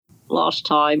last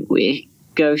time with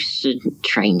ghosts and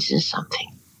trains and something.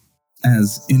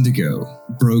 As Indigo,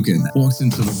 Brogan, walks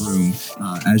into the room,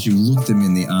 as you look them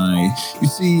in the eye, you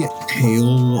see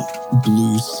pale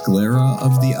blue sclera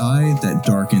of the eye that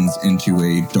darkens into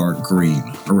a dark green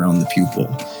around the pupil.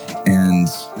 And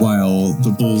while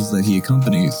the bulls that he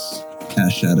accompanies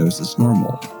cast shadows as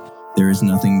normal, there is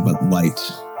nothing but light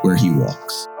where he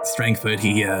walks. Strengthfoot,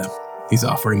 he's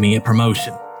offering me a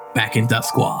promotion back in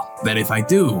Duskwall. That if I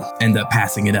do end up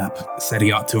passing it up, said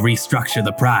he ought to restructure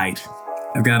the Pride.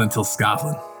 I've got until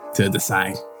Scotland to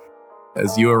decide.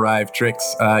 As you arrive,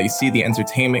 Trix, you see the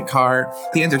entertainment car.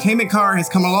 The entertainment car has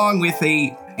come along with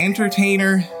a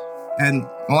entertainer and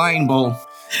line bull. Is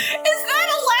that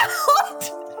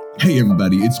allowed? Hey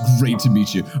everybody, it's great to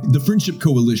meet you. The Friendship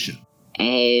Coalition.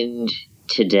 And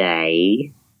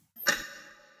today...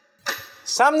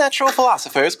 Some natural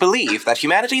philosophers believe that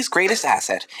humanity's greatest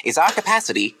asset is our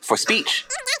capacity for speech.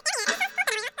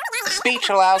 Speech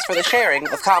allows for the sharing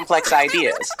of complex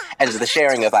ideas, and the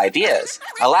sharing of ideas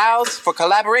allows for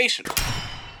collaboration.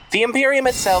 The Imperium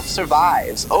itself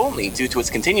survives only due to its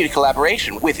continued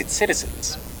collaboration with its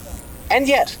citizens. And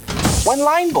yet, when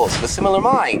line bulls of a similar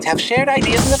mind have shared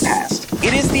ideas in the past,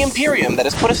 it is the Imperium that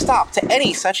has put a stop to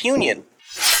any such union.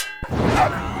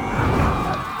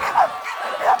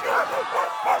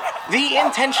 The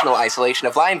intentional isolation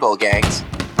of line bull gangs,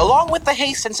 along with the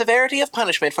haste and severity of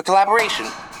punishment for collaboration,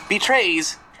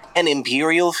 betrays an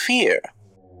imperial fear.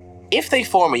 If they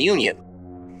form a union,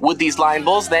 would these line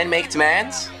bulls then make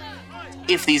demands?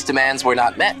 If these demands were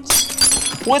not met,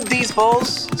 would these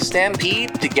bulls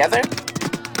stampede together?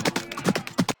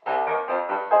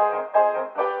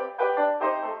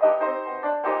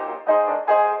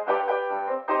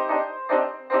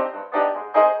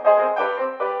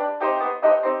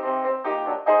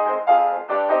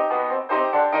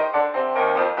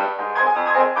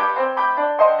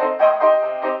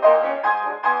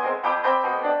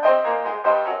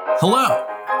 Hello!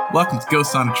 Welcome to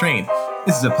Ghosts on a Train.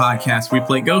 This is a podcast where we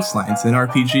play Ghost Lines, an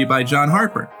RPG by John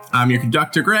Harper. I'm your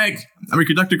conductor, Greg.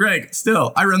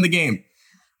 Still, I run the game.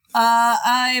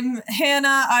 I'm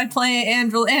Hannah. I play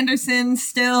Andrew Anderson.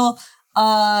 Still,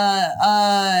 a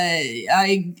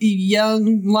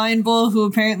young line bull who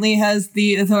apparently has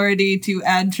the authority to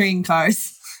add train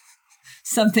cars.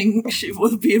 Something she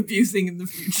will be abusing in the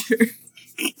future.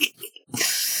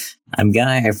 I'm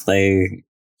Guy. I play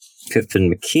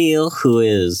Pippin McKeel, who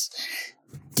is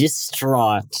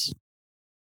distraught.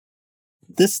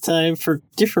 This time for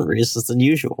different reasons than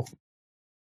usual.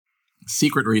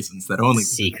 Secret reasons that only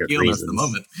Secret McKeel knows at the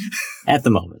moment. At the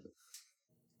moment.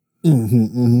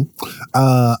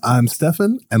 I'm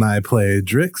Stefan, and I play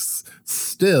Drix,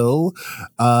 still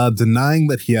denying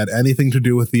that he had anything to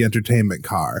do with the entertainment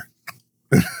car.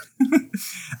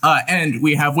 And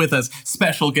we have with us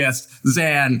special guest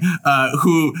Zan,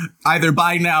 who either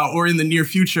by now or in the near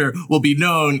future will be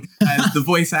known as the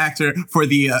voice actor for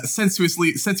the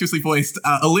sensuously voiced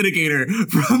a litigator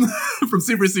from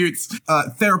Super Suits,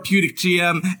 therapeutic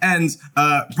GM, and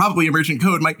probably Emergent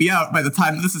Code might be out by the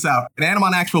time this is out. An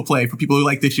Animon actual play for people who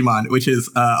like Digimon, which is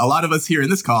a lot of us here in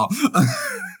this call.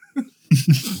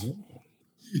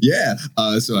 Yeah,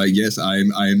 so I guess I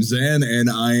am Zan, and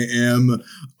I am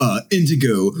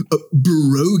Indigo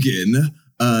Brogan,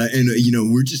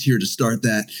 and we're just here to start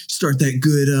that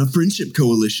good friendship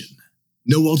coalition.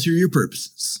 No ulterior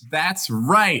purposes. That's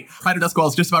right. Pride of Duskwall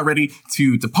is just about ready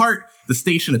to depart the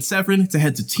station at Severin to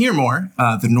head to Tyrmor,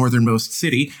 the northernmost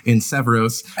city in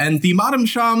Severos. And the Madame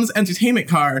Sham's entertainment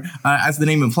car, as the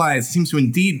name implies, seems to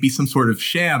indeed be some sort of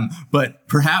sham, but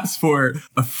perhaps for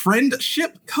a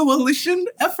friendship coalition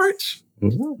effort?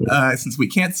 Since we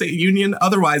can't say union,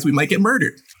 otherwise we might get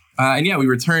murdered. We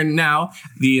return now.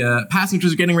 The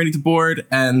passengers are getting ready to board,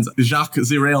 and Jacques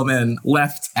the railman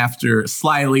left after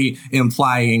slyly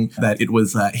implying that it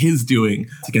was his doing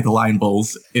to get the line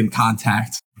bulls in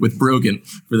contact with Brogan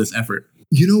for this effort.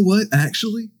 You know what,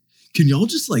 actually? Can y'all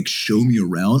just, show me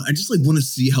around? I just, want to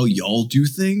see how y'all do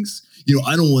things.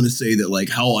 I don't want to say that,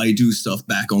 how I do stuff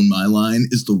back on my line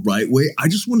is the right way. I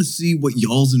just want to see what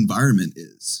y'all's environment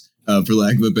is, for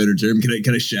lack of a better term.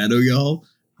 Can I shadow y'all?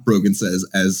 Brogan says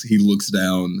as he looks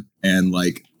down and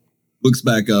looks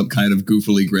back up, kind of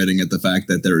goofily grinning at the fact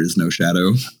that there is no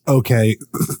shadow. Okay,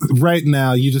 right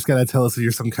now you just gotta tell us if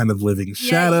you're some kind of living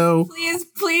shadow.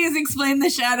 Please explain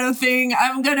the shadow thing.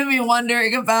 I'm gonna be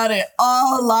wondering about it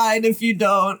all line if you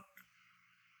don't.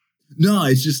 No,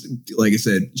 it's just like I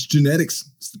said, it's genetics.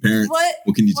 It's the parents.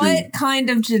 What can you do? What kind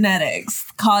of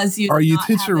genetics cause you? Are to you not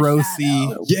have a Titcherosi?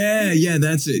 shadow? Yeah,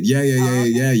 that's it.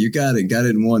 Yeah. You got it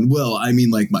in one. Well, I mean,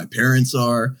 like my parents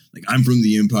are. Like I'm from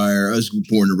the Empire. I was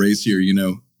born and raised here, you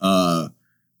know.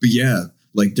 But yeah,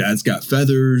 like dad's got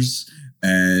feathers,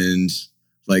 and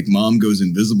like mom goes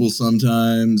invisible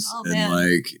sometimes, and man.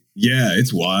 like yeah,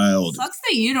 it's wild. Sucks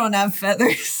that you don't have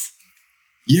feathers.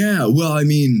 Yeah, well, I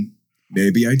mean,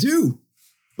 maybe I do,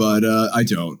 but I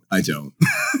don't.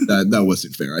 That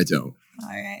wasn't fair. I don't. All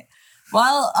right.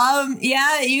 Well,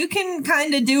 yeah, you can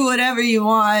kind of do whatever you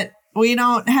want. We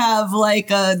don't have like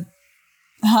a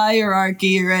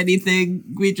hierarchy or anything.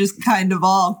 We just kind of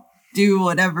all do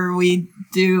whatever we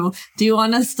do. Do you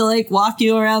want us to like walk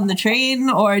you around the train,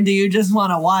 or do you just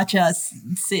want to watch us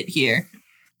sit here?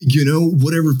 You know,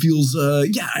 whatever feels.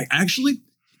 Actually,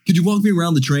 could you walk me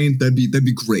around the train? That'd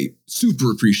be great.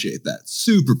 Super appreciate that.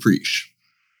 Super appreciate.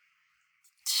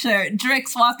 Sure.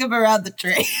 Drix, walk him around the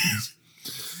train.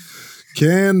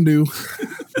 Can do.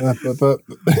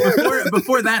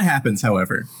 Before that happens,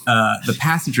 however, the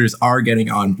passengers are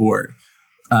getting on board.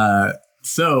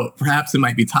 So perhaps it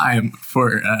might be time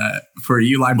for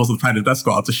you, Lineballs of the Pride of Dust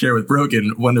Squall, to share with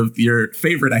Brogan one of your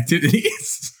favorite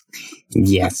activities.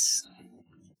 Yes.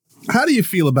 How do you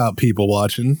feel about people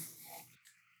watching?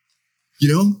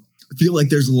 You know, I feel like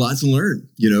there's a lot to learn.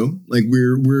 You know, like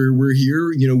we're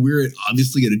here. You know, we're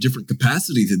obviously at a different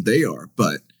capacity than they are,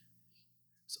 but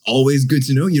it's always good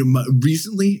to know. You know,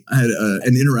 recently I had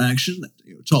an interaction that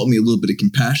taught me a little bit of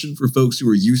compassion for folks who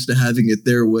are used to having it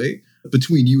their way.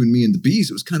 Between you and me and the bees,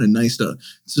 it was kind of nice to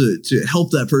help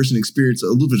that person experience a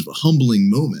little bit of a humbling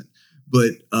moment.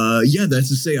 But yeah, that's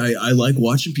to say, I like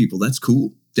watching people. That's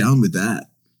cool. Down with that.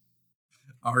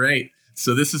 All right.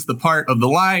 So this is the part of the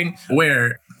line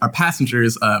where our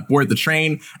passengers board the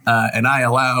train, and I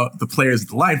allow the players of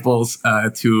the Line Bulls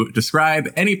to describe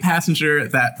any passenger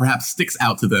that perhaps sticks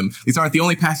out to them. These aren't the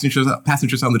only passengers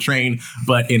on the train,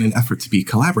 but in an effort to be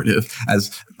collaborative,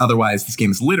 as otherwise this game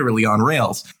is literally on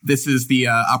rails. This is the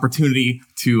opportunity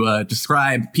to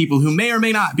describe people who may or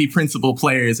may not be principal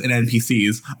players and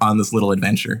NPCs on this little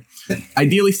adventure.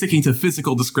 Ideally sticking to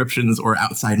physical descriptions or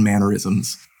outside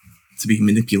mannerisms to be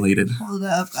manipulated. Hold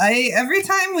up. Every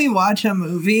time we watch a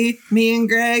movie, me and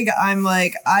Greg, I'm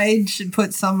like, I should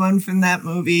put someone from that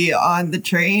movie on the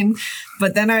train,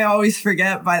 but then I always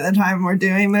forget by the time we're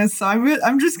doing this, so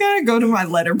I'm just gonna go to my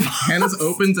letterbox. Hannah's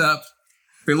opened up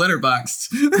her letterbox.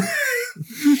 No,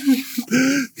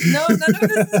 none of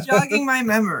this is jogging my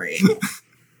memory.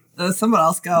 Someone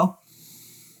else go.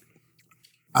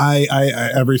 I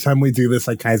every time we do this,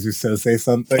 I Kaizu say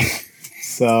something.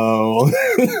 So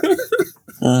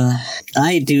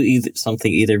I do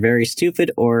something either very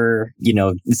stupid or,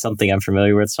 something I'm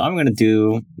familiar with. So I'm going to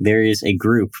do, there is a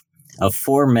group of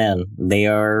 4 men. They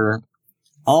are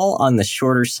all on the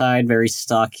shorter side, very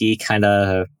stocky, kind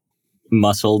of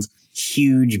muscled,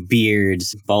 huge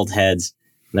beards, bald heads.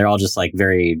 They're all just like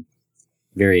very,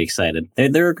 very excited.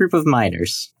 They're a group of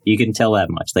miners. You can tell that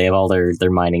much. They have all their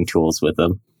mining tools with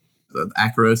them. The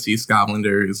Akarosi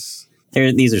Scotlanders.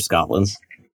 These are Scotlands.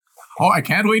 Oh, I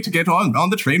can't wait to get on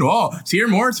the train. Oh, Tier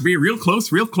more to be real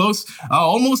close.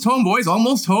 Almost home, boys.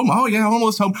 Almost home. Oh, yeah,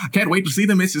 almost home. Can't wait to see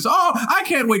the missus. Oh, I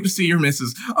can't wait to see your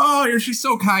missus. Oh, she's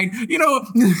so kind.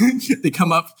 They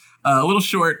come up a little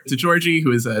short to Georgie,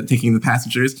 who is taking the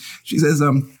passengers. She says,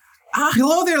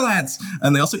 hello there, lads.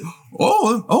 And they all say,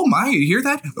 oh my, you hear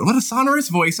that? What a sonorous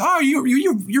voice. Oh,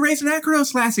 you're raised in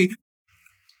Akaros, lassie.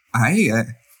 I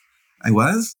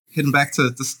was heading back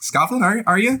to Scotland,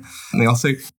 are you? And they all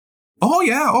say, oh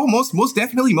yeah, most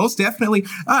definitely.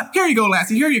 Here you go,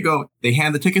 lassie, here you go. They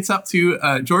hand the tickets up to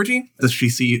Georgie. Does she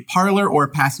see parlor or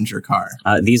passenger car?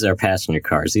 These are passenger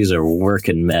cars. These are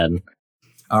working men.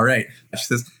 All right. She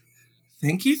says,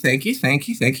 thank you.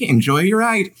 Enjoy your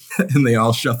ride. And they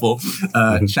all shuffle,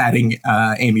 chatting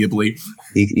amiably.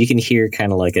 You can hear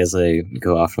kind of like as they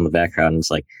go off from the background,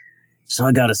 it's like, so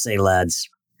I gotta say, lads,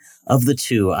 of the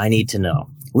two, I need to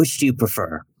know, which do you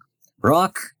prefer,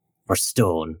 rock or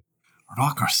stone?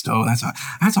 Rock or stone? That's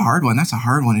a hard one.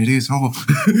 It is. Oh,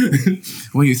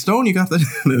 well, you stone. You got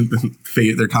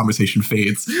their conversation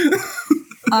fades.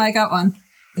 I got one.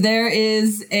 There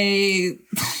is an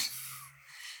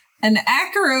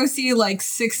Akarosi,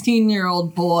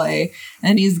 16-year-old boy,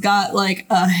 and he's got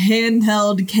a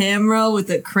handheld camera with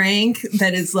a crank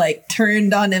that is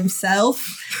turned on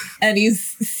himself, and he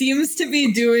seems to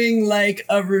be doing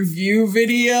a review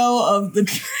video of the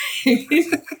train.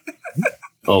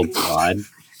 Oh God.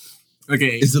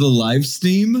 Okay. Is it a live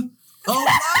steam? Oh,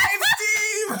 live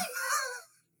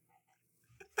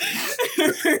steam!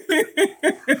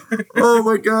 Oh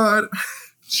my god.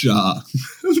 Ja.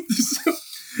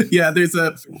 Yeah, there's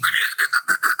a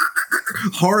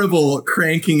horrible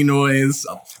cranking noise.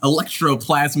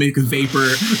 Electroplasmic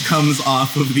vapor comes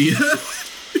off of the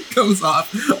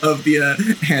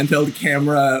handheld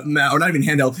camera mount, or not even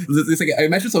handheld. It's like, I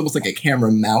imagine it's almost like a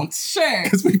camera mount. Sure.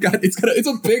 Because it's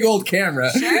a big old camera.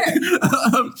 Sure.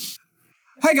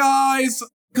 Hey guys,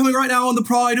 coming right now on the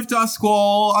Pride of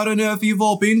Duskwall. I don't know if you've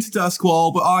all been to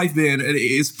Duskwall, but I've been, and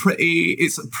it's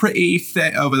pretty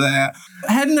fit over there.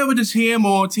 Heading over to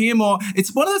Timor.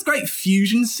 It's one of those great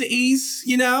fusion cities,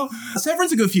 you know?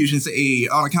 Severin's a good fusion city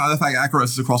on account of the fact that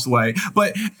Akaros is across the way.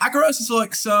 But Akaros is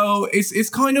like, so it's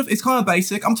kind of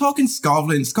basic. I'm talking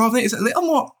Scotland. Scotland is a little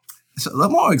more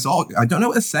exotic. I don't know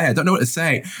what to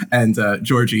say. And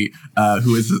Georgie,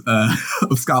 who is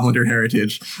of Scotlander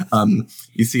heritage,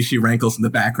 you see she rankles in the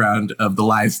background of the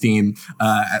live stream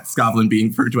at Scotland being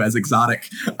referred to as exotic.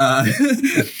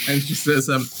 And she says,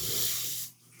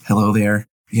 hello there,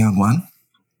 young one.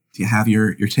 Do you have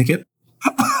your ticket?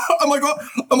 Oh my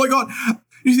god.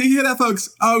 You hear that, folks?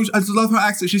 Oh, I just love her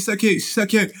accent. She's so cute.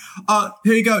 Here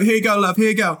you go, love. Here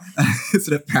you go. Is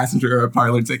it a passenger or a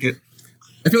parlor ticket?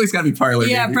 I feel like it's gotta be parlor.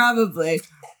 Yeah, maybe. probably.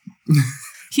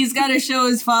 He's got to show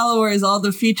his followers all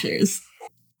the features.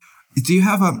 Do you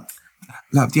have like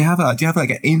an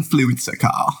influencer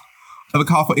car? I have a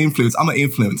car for influence. I'm an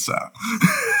influencer.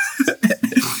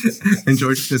 And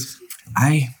George says,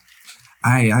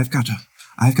 I've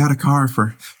got a car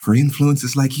for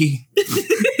influencers like he.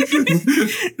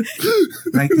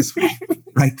 Right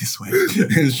this way.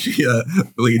 And she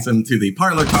leads him to the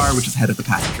parlor car, which is head of the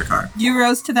passenger car. You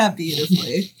rose to that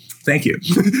beautifully. Thank you.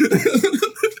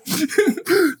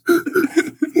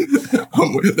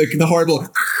 The horrible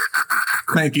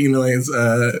cranking noise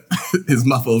is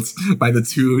muffled by the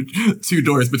two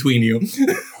doors between you.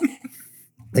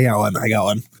 I got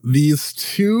one. These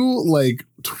two, like,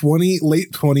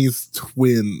 late 20s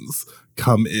twins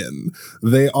come in.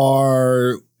 They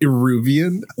are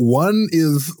Eruvian. One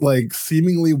is, like,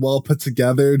 seemingly well put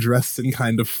together, dressed in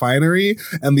kind of finery,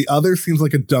 and the other seems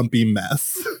like a dumpy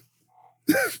mess.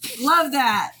 Love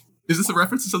that. Is this a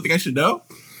reference to something I should know?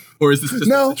 Or is this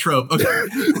just a trope? Okay.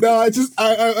 No, I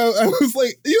was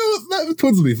like, that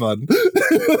twins would be fun.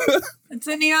 It's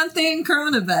a neon thing,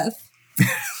 Coronabeth.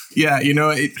 Yeah,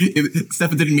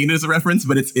 Stefan didn't mean it as a reference,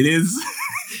 but it is.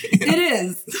 It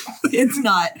is. It's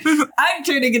not. I'm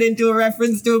turning it into a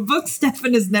reference to a book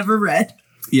Stefan has never read.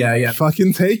 Yeah.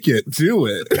 Fucking take it. Do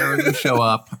it. Heard them show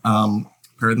up. And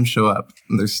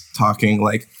they're talking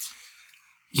like,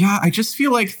 yeah, I just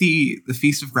feel like the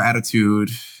Feast of Gratitude,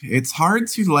 it's hard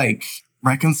to like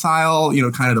reconcile,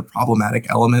 kind of the problematic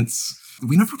elements.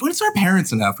 We don't see our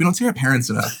parents enough.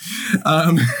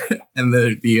 And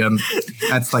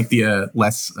that's like the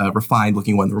less refined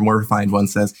looking one. The more refined one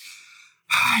says,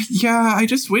 yeah, I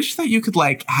just wish that you could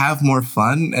like have more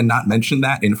fun and not mention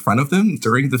that in front of them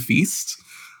during the feast.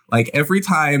 Like every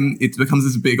time it becomes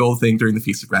this big old thing during the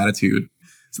Feast of Gratitude.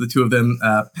 So the two of them,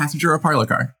 passenger or parlor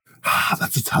car.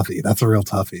 That's a toughie. That's a real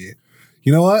toughie.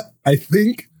 You know what? I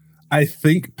think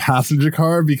passenger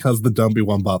car because the dumpy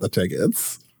one bought the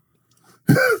tickets.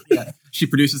 Yeah, she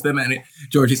produces them, and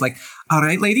Georgie's like, "All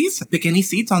right, ladies, pick any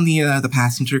seat on the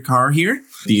passenger car here."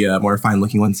 The more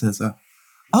fine-looking one says,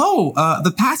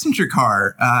 the passenger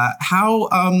car. How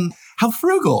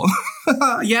frugal."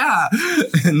 Yeah,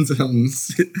 and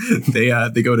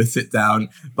they go to sit down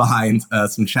behind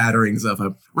some chatterings of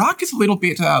a rock is a little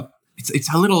bit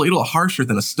it's a little harsher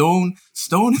than a stone.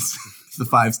 Stone is the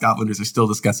five Scotlanders are still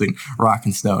discussing rock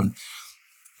and stone.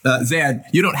 Zan,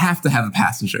 you don't have to have a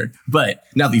passenger, but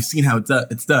now that you've seen how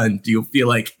it's done, do you feel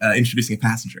like introducing a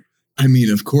passenger? I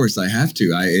mean, of course I have to.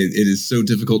 It is so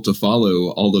difficult to follow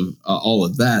all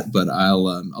of that, but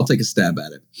I'll take a stab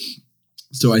at it.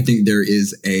 So I think there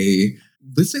is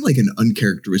let's say like an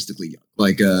uncharacteristically young,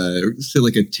 like say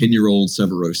like a 10-year-old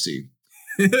Severosi.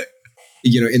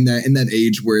 In that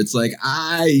age where it's like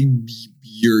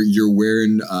you're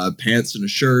wearing pants and a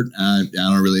shirt. I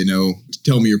don't really know.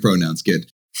 Tell me your pronouns,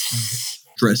 kid.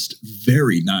 Dressed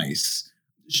very nice.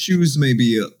 Shoes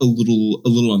maybe a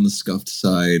little on the scuffed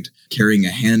side. Carrying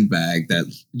a handbag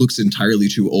that looks entirely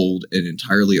too old and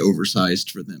entirely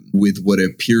oversized for them, with what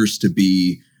appears to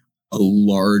be a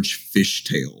large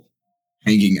fishtail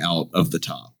hanging out of the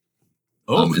top.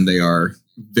 And they are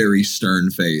very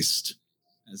stern-faced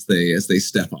as they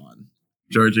step on.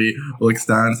 Georgie looks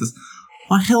down and says,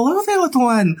 "Well, hello there, little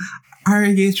one. Are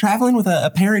you traveling with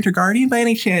a parent or guardian by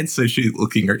any chance?" So she's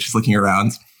looking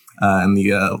around, and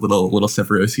the little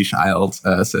Severosi child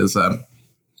says,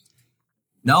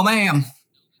 "No, ma'am.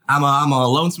 I'm a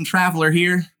lonesome traveler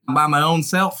here by my own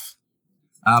self.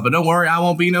 But don't worry, I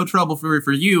won't be no trouble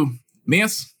for you,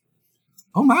 miss.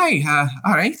 Oh my,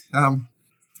 all right.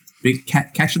 Big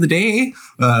catch of the day.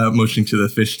 Motioning to the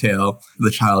fishtail,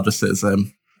 the child just says,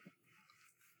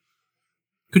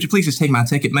 could you please just take my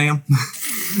ticket, ma'am?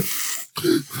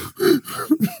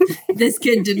 This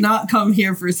kid did not come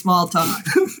here for small talk.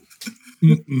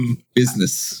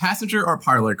 Business. Passenger or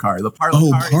parlor car? The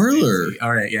parlor car. Parlor.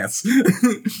 All right, yes.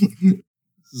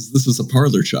 This is a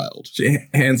parlor child. She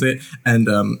hands it, and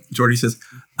Jordy says,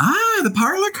 the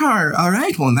parlor car. All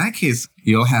right, well, in that case,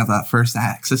 you'll have first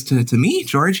access to me,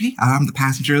 Georgie. I'm the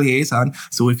passenger liaison,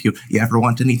 so if you ever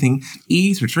want anything,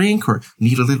 eat or drink, or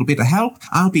need a little bit of help,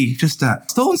 I'll be just a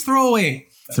stone's throw away.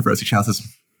 So Rosie Child says,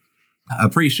 I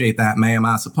appreciate that, ma'am,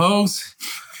 I suppose,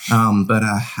 but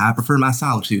I prefer my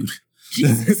solitude.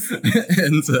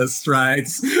 And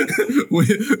strides with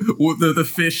the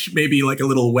fish maybe like a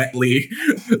little wetly,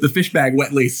 the fish bag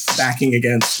wetly stacking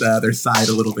against their side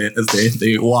a little bit as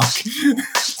they walk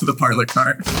to the parlor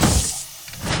car.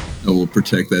 I will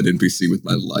protect that NPC with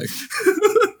my life.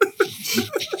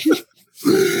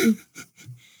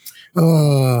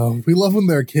 Oh, we love when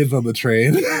there are kids on the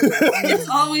train. It's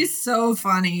always so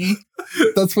funny.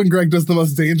 That's when Greg does the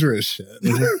most dangerous shit.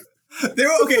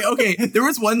 Okay. There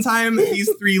was one time these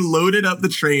three loaded up the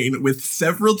train with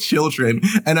several children,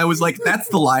 and I was like, "That's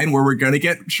the line where we're gonna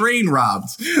get train robbed."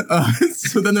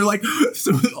 So then they're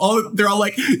all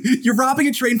like, "You're robbing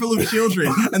a train full of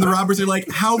children," and the robbers are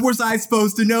like, "How was I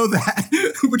supposed to know that?"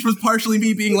 Which was partially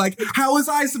me being like, "How was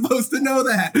I supposed to know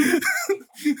that?"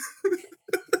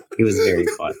 It was very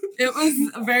fun. It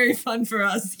was very fun for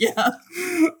us. Yeah.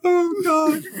 Oh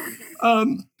God.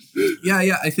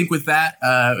 Yeah. I think with that,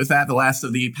 the last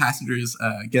of the passengers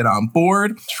get on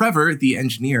board. Trevor, the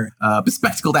engineer,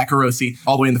 bespectacled Akarosi,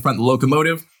 all the way in the front of the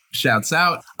locomotive, shouts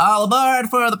out, "All aboard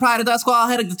for the Pride of Duskwall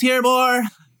heading to Tiermore!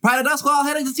 Pride of Duskwall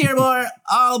heading to Tiermore!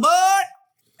 All aboard!"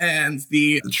 And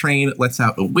the train lets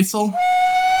out a whistle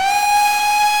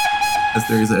as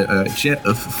there's a jet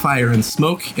of fire and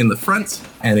smoke in the front,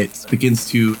 and it begins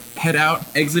to head out,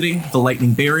 exiting the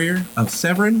lightning barrier of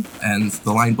Severin, and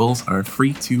the line bulls are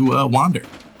free to wander.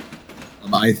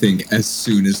 I think as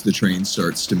soon as the train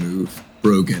starts to move,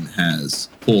 Brogan has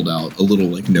pulled out a little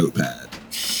like notepad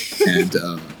and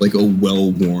like a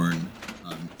well-worn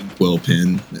inkwell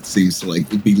pen that seems to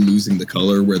like be losing the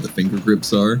color where the finger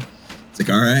grips are. It's like,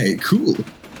 all right, cool.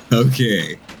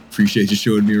 Okay. Appreciate you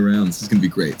showing me around. This is going to be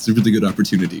great. It's a really good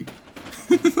opportunity.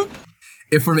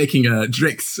 If we're making a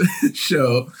drinks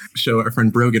show our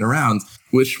friend Brogan around,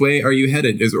 which way are you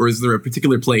headed? Or is there a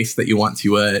particular place that you want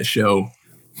to show?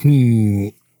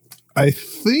 I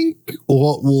think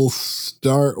we'll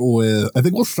start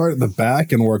at the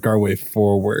back and work our way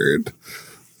forward.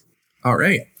 All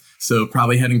right. So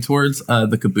probably heading towards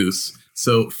the caboose.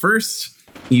 So first,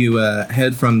 you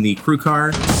head from the crew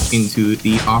car into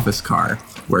the office car,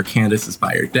 where Candace is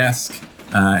by her desk,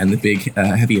 and the big,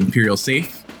 heavy Imperial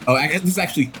safe. Oh, I guess this is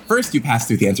actually, first you pass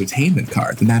through the entertainment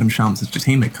car, the Madame Sham's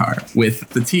entertainment car, with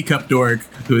the teacup dork,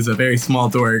 who is a very small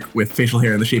dork with facial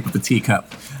hair in the shape of a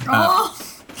teacup.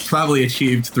 Probably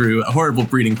achieved through horrible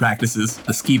breeding practices,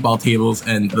 the skee ball tables,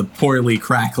 and the poorly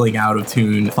crackling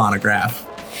out-of-tune phonograph.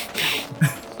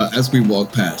 As we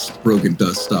walk past, Brogan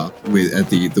does stop at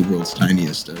the world's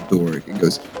tiniest door and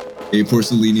goes, "Hey,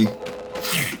 Porcellini,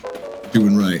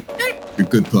 doing right. You're a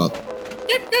good pup.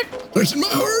 Touching my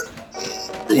heart.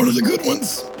 You're one of the good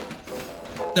ones.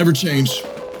 Never change."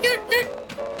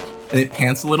 And it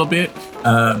pants a little bit,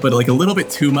 but like a little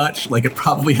bit too much. Like it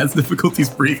probably has difficulties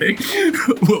breathing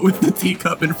with the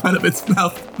teacup in front of its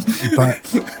mouth.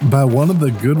 By one of the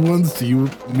good ones, do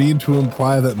you mean to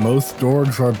imply that most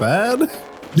dogs are bad?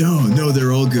 No,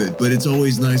 they're all good, but it's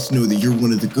always nice to know that you're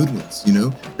one of the good ones, you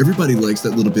know? Everybody likes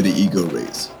that little bit of ego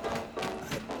raise.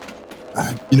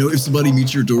 You know, if somebody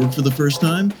meets your dork for the first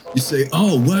time, you say,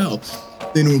 "Oh, wow,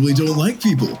 they normally don't like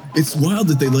people. It's wild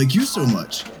that they like you so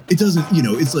much." It doesn't,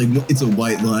 it's like, it's a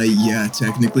white lie, yeah,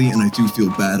 technically, and I do feel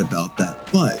bad about that.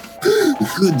 But the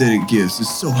good that it gives is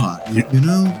so hot, you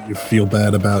know? You feel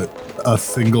bad about a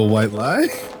single white lie?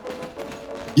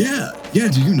 Yeah,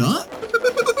 do you not?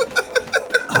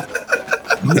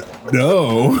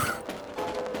 No.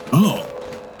 Oh.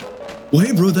 Well,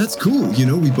 hey, bro, that's cool.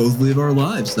 We both live our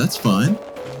lives. That's fine.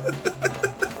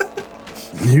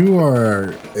 You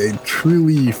are a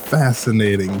truly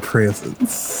fascinating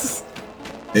presence.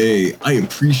 Hey, I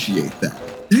appreciate that.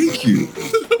 Thank you.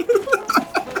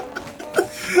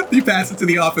 You pass it to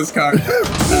the office car.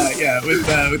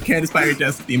 With Candace by your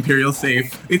desk, the Imperial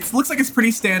safe. It looks like it's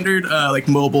pretty standard, like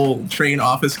mobile train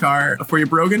office car for your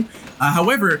Brogan.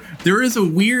 However, there is a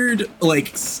weird,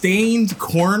 like, stained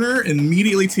corner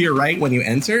immediately to your right when you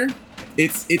enter.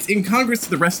 It's incongruous to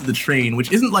the rest of the train,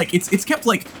 which isn't like it's kept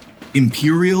like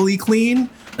imperially clean.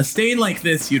 A stain like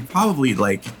this, you'd probably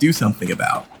like do something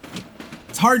about.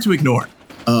 It's hard to ignore.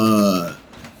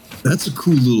 That's a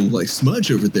cool little like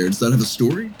smudge over there. Does that have a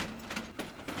story?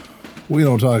 We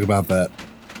don't talk about that.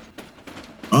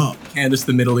 Oh, Candace,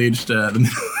 the middle-aged the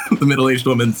middle-aged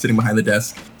woman sitting behind the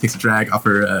desk, takes a drag off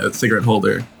her cigarette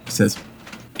holder, says,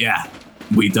 Yeah,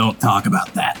 we don't talk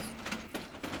about that.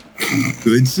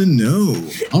 good to know.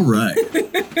 All right.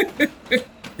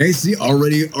 Hey, see,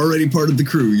 already part of the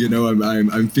crew. You know,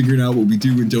 I'm figuring out what we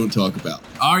do and don't talk about.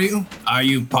 Are you? Are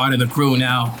you part of the crew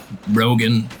now,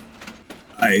 Brogan?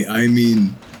 I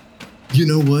mean, you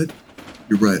know what?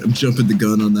 You're right. I'm jumping the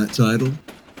gun on that title,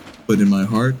 but in my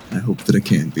heart, I hope that I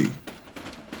can be.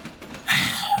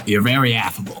 You're very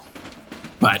affable,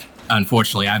 but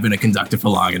unfortunately, I've been a conductor for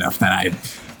long enough that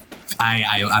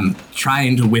I'm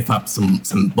trying to whip up some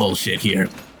bullshit here.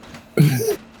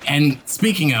 And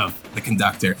speaking of the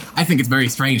conductor, I think it's very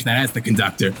strange that as the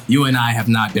conductor, you and I have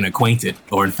not been acquainted,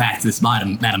 or in fact, this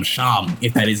Madame Sham,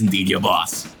 if that is indeed your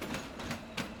boss.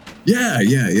 Yeah.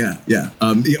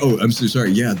 Oh, I'm so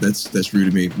sorry. Yeah, that's rude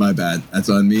of me. My bad. That's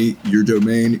on me. Your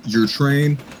domain, your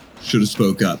train. Should have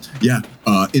spoke up. Yeah.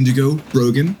 Indigo,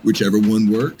 Brogan, whichever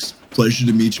one works. Pleasure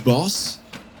to meet you, boss.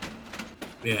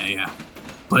 Yeah.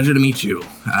 Pleasure to meet you.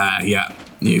 Yeah,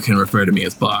 you can refer to me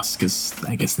as boss, because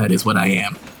I guess that is what I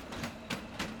am.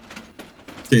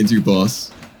 Can do,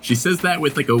 boss. she says that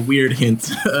with like a weird hint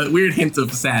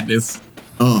of sadness.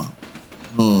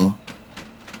 Oh.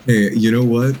 Hey, you know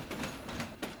what?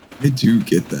 I do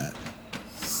get that.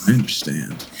 I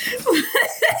understand.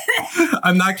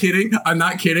 I'm not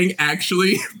kidding.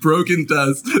 Actually, Brogan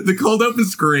does. The cold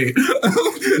open's great.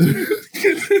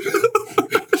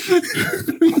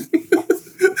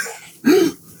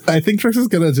 I think Trix is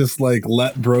gonna just like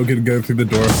let Brogan go through the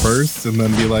door first and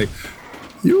then be like,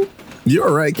 You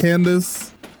all right,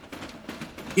 Candace?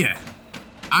 Yeah,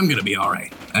 I'm gonna be all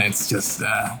right. It's just,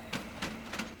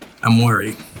 I'm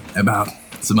worried about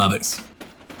some others.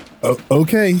 Oh,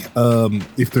 okay.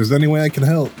 If there's any way I can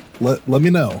help, let me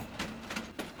know.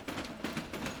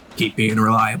 Keep being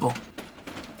reliable,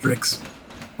 Trix.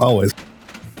 Always.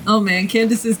 Oh man,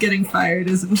 Candace is getting fired,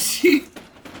 isn't she?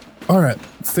 All right,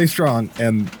 stay strong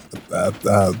and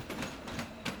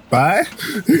bye.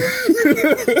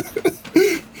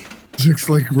 Trix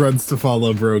like runs to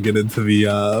follow Brogan into the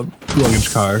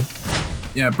luggage car.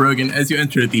 Yeah, Brogan, as you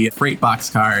enter the freight box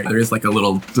car, there is like a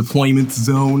little deployment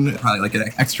zone, probably like an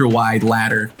extra wide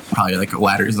ladder, probably like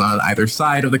ladders on either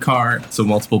side of the car, so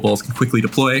multiple bulls can quickly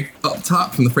deploy. Up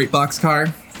top from the freight box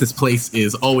car, this place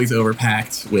is always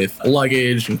overpacked with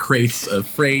luggage and crates of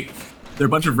freight. There are a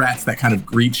bunch of rats that kind of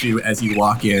greet you as you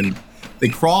walk in. They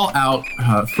crawl out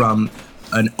from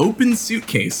an open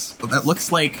suitcase. That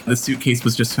looks like the suitcase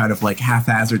was just kind of like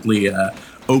haphazardly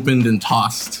opened and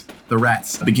tossed. The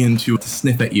rats begin to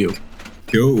sniff at you.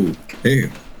 Yo, hey,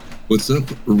 what's up,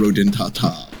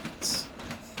 rodentatas?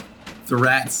 The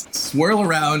rats swirl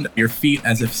around your feet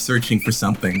as if searching for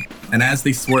something. And as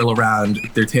they swirl around,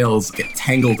 their tails get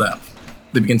tangled up.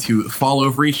 They begin to fall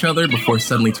over each other before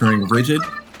suddenly turning rigid,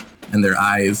 and their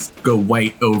eyes go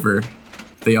white over.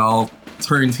 They all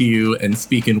turn to you and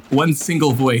speak in one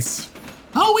single voice.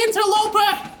 Oh,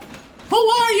 interloper! Who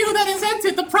are you that has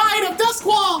entered the pride of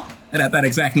Duskwall? And at that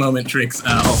exact moment, Trix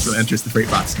also enters the freight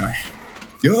box car.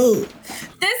 Yo, This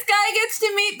guy gets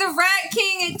to meet the Rat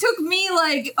King. It took me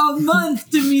like a month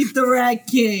to meet the Rat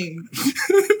King.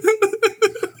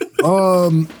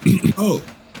 oh,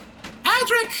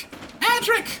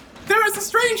 Adric! There is a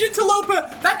strange interloper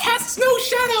that casts no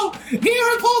shadow here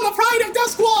upon the pride of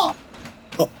Duskwall!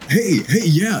 oh, hey,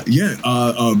 yeah.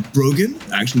 Brogan,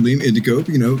 actual name Indigo,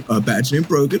 badge name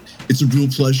Brogan. It's a real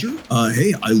pleasure.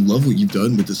 Hey, I love what you've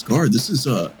done with this car. This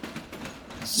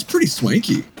is pretty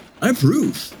swanky. I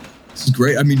approve. This is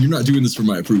great. I mean, you're not doing this for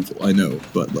my approval, I know,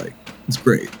 but like, it's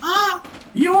great.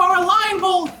 You are a lying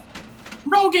bull!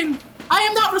 Brogan, I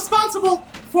am not responsible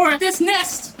for this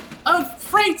nest of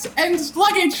freight and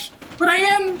luggage, but I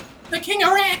am the king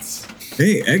of rats!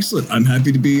 Hey, excellent. I'm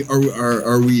happy to be.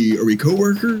 Are we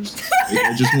co-workers?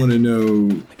 I just want to know.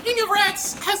 The king of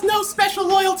rats has no special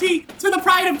loyalty to the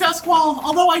pride of Duskwall,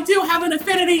 although I do have an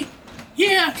affinity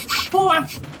here for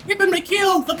Pippin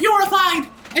McKeel, the Purified,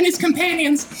 and his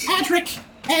companions, Adric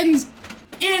and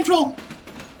Andrel.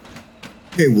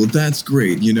 Hey, well, that's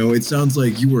great. It sounds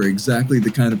like you are exactly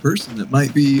the kind of person that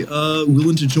might be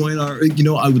willing to join our.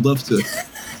 I would love to.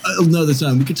 Another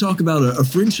time, we could talk about a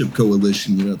friendship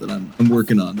coalition. That I'm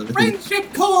working on. That I think,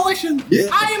 Friendship coalition. Yeah.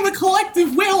 I am the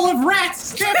collective will of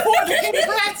rats. Therefore, the king of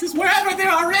rats is wherever there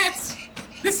are rats.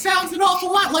 This sounds an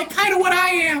awful lot like kind of what I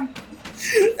am.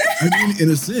 I mean,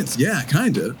 in a sense, yeah,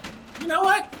 kind of. You know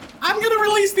what? I'm gonna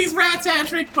release these rats,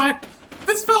 Adric, but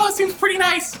this fella seems pretty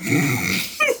nice.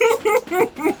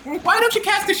 Why don't you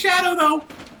cast a shadow, though?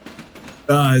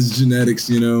 It's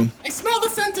genetics, I smell the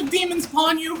scent of demons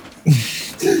upon you.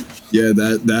 Yeah,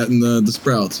 that and the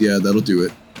sprouts. Yeah, that'll do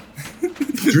it.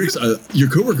 Drix, your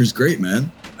coworker's great,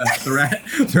 man. The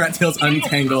rat tails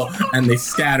untangle and they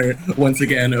scatter once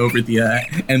again over the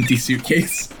empty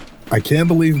suitcase. I can't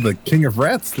believe the King of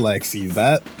Rats likes you.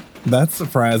 That's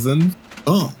surprising.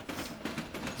 Oh.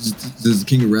 Does the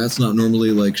King of Rats not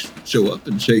normally show up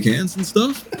and shake hands and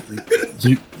stuff?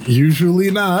 Usually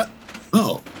not.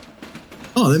 Oh,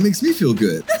 that makes me feel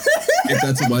good. If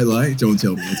that's a white lie, don't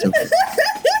tell me. It's okay.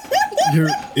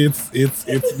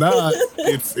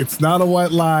 It's not a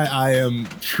white lie. I am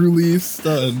truly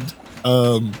stunned.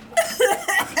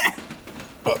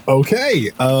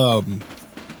 Okay.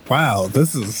 Wow,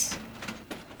 this is.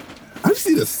 I just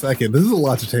need a second. This is a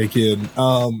lot to take in.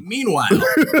 Meanwhile,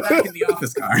 back in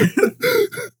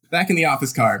the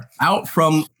office car, out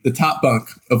from the top bunk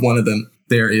of one of them,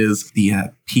 there is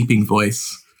the peeping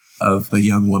voice of a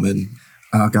young woman.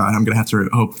 Oh God, I'm gonna have to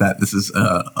hope that this is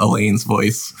Elaine's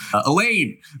voice.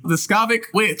 Elaine, the Skavic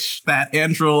witch that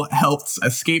Andrel helped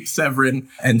escape Severin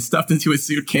and stuffed into a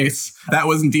suitcase. That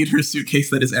was indeed her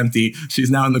suitcase that is empty.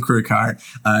 She's now in the crew car,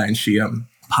 and she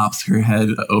pops her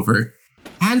head over.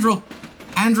 Andrel!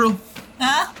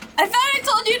 Huh? I thought I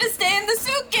told you to stay in the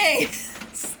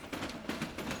suitcase.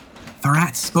 The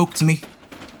rat spoke to me.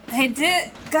 I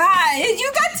did. God,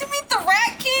 you got to meet the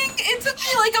Rat King? It took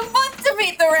me like a month to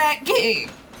meet the Rat King.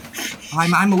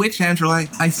 I'm a witch, Andrel.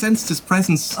 I sensed his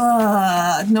presence.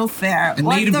 No fair. And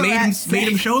made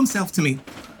him show himself to me.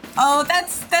 Oh,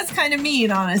 that's kind of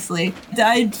mean, honestly.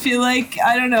 I feel like,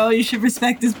 I don't know, you should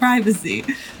respect his privacy.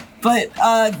 But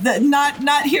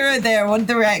not here or there. What did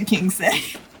the Rat King say?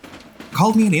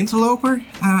 Called me an interloper?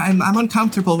 I'm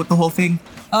uncomfortable with the whole thing.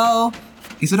 Oh.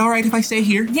 Is it all right if I stay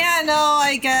here? Yeah, no,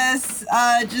 I guess.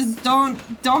 Just don't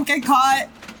get caught.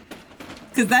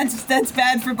 Because that's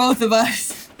bad for both of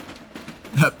us.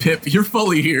 Pip, you're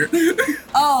fully here.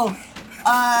 Oh,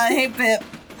 hey, Pip.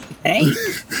 Hey.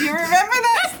 You remember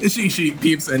that? She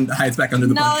peeps and hides back under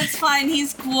the No, bunk. it's fine.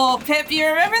 He's cool. Pip, you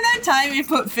remember that time you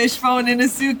put Fishbone in a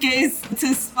suitcase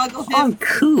to smuggle him? I'm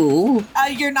cool.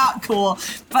 You're not cool,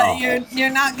 but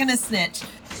you're not gonna snitch.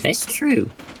 That's true.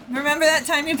 Remember that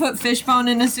time you put Fishbone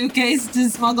in a suitcase to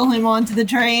smuggle him onto the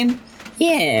train?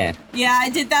 Yeah. Yeah, I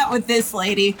did that with this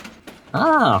lady.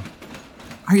 Oh.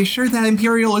 Are you sure that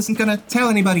Imperial isn't gonna tell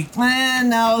anybody?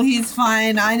 No, he's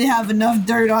fine. I have enough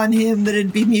dirt on him that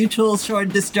it'd be mutual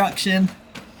assured destruction.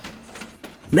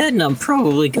 Then I'm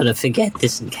probably gonna forget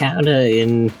this encounter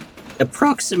in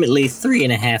approximately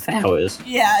 3.5 hours.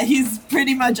 Yeah, he's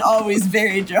pretty much always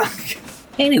very drunk.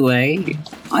 Anyway,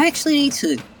 I actually need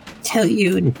to tell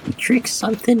you and trick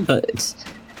something, but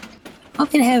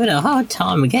I've been having a hard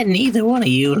time getting either one of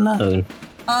you alone.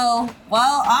 Oh,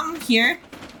 well, I'm here.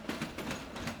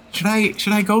 Should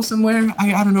I go somewhere?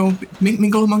 I don't know,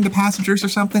 mingle among the passengers or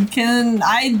something?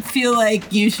 I feel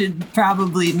like you should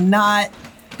probably not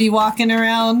be walking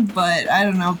around, but I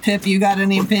don't know, Pip, you got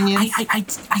any opinions?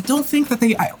 I don't think that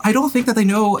they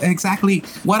know exactly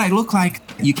what I look like.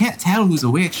 You can't tell who's a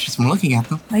witch just from looking at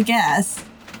them. I guess.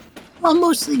 I'm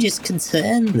mostly just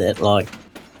concerned that,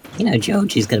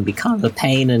 Georgie's gonna be kind of a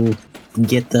pain and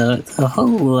get the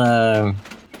whole,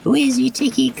 where's your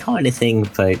ticket kind of thing,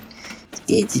 but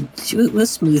we'll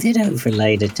smooth it over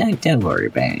later. Don't worry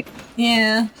about it.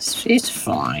 Yeah. It's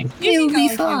fine. You'll be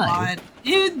fine.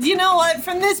 You know what?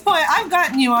 From this point, I've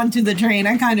gotten you onto the train.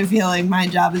 I kind of feel like my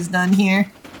job is done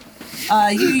here.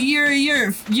 You're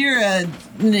an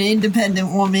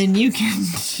independent woman. You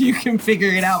can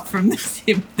figure it out from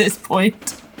this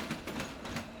point.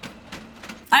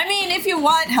 I mean, if you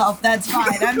want help, that's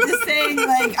fine. I'm just saying,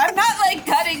 I'm not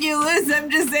cutting you loose. I'm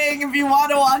just saying, if you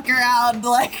want to walk around,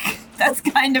 that's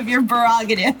kind of your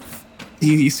prerogative.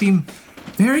 You seem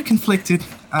very conflicted.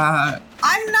 I'm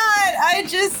not.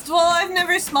 I've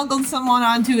never smuggled someone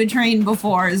onto a train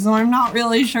before, so I'm not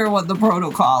really sure what the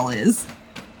protocol is.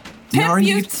 Pip,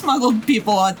 you've smuggled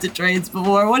people onto trains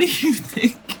before. What do you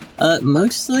think?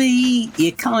 Mostly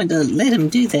you kind of let them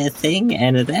do their thing,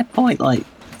 and at that point,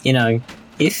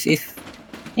 if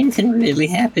anything really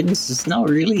happens, it's not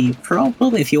really a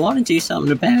problem. If you want to do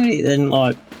something about it, then,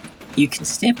 like, you can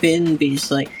step in and be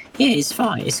just like, yeah, it's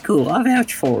fine, it's cool, I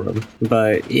vouch for him.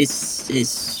 But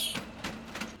it's...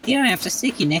 You don't have to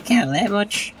stick your neck out that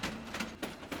much.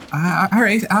 All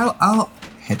right, I'll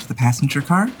head to the passenger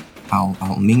car.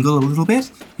 I'll mingle a little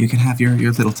bit. You can have your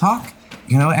little talk.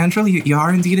 You know, Angela, you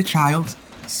are indeed a child,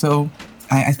 so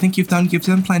I think you've done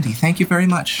plenty. Thank you very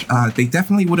much. They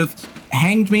definitely would have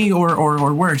hanged me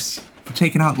or worse for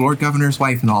taking out Lord Governor's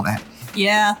wife and all that.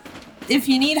 Yeah. If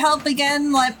you need help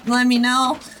again, let me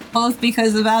know. Both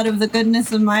because out of the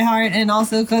goodness of my heart and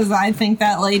also because I think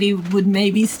that lady would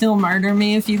maybe still murder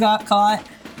me if you got caught.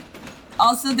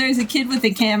 Also, there's a kid with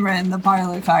a camera in the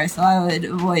parlor car, so I would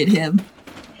avoid him.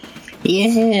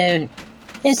 Yeah,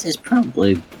 this is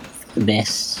probably the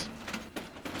best.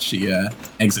 She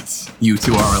exits. You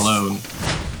two are alone.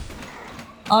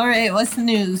 Alright, what's the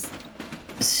news?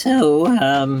 So,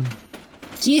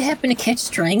 do you happen to catch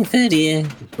Strangford here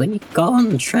when you go on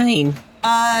the train?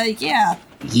 Yeah.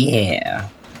 Yeah.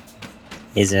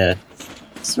 There's a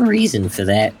reason for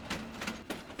that.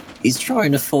 He's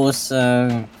trying to force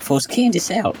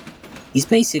Candace out. He's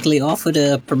basically offered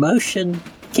a promotion,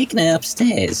 kicking her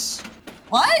upstairs.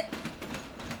 What?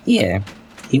 Yeah.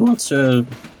 He wants her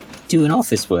do an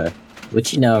office work,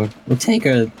 which, will take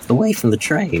her away from the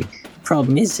train.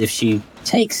 Problem is, if she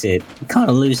takes it, we kind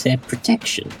of lose that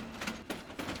protection.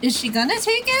 Is she gonna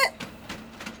take it?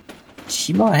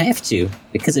 She might have to,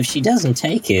 because if she doesn't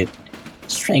take it,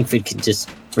 Strangford can just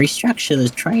restructure the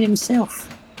train himself.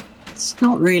 It's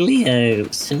not really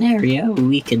a scenario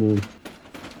we can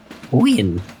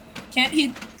win. Can't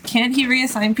he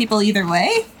reassign people either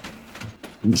way?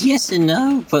 Yes and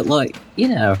no, but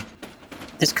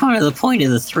that's kind of the point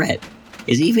of the threat,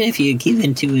 is even if you give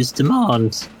in to his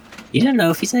demands, you don't know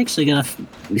if he's actually going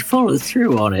to follow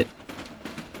through on it.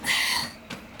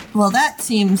 Well, that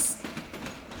seems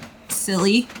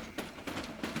silly.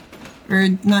 Or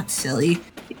not silly.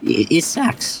 It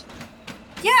sucks.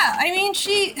 Yeah, I mean,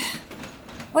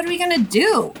 what are we gonna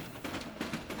do?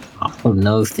 I don't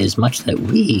know if there's much that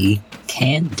we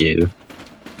can do.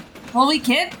 Well, we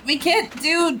can't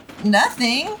do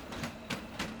nothing.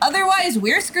 Otherwise,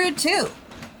 we're screwed too.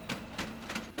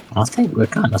 I think we're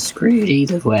kind of screwed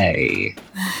either way.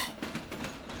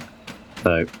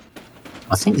 But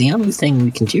I think the only thing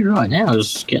we can do right now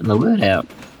is getting the word out.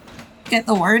 Get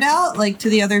the word out, to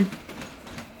the other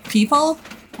people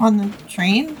on the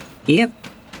train? Yep.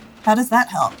 How does that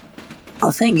help?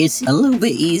 I think it's a little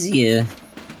bit easier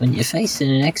when you're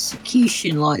facing an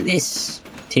execution like this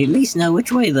to at least know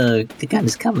which way the gun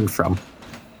is coming from.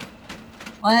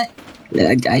 What?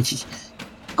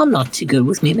 I'm not too good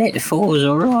with me metaphors,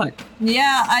 alright?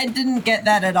 Yeah, I didn't get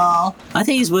that at all. I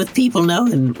think it's worth people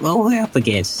knowing what we're up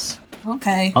against.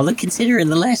 Okay. Although considering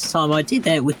the last time I did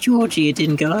that with Georgie, it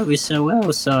didn't go over so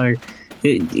well, so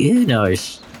who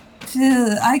knows?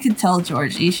 I could tell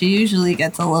Georgie. She usually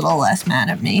gets a little less mad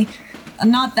at me.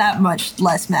 Not that much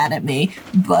less mad at me,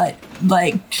 but,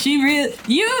 she really...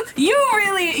 You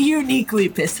really uniquely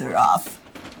piss her off.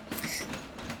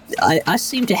 I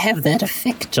seem to have that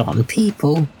effect on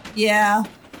people. Yeah.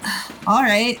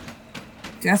 Alright.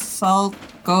 Guess I'll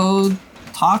go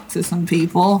talk to some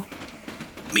people.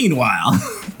 Meanwhile,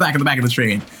 back in the back of the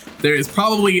train, there is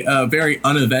probably a very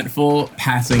uneventful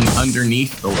passing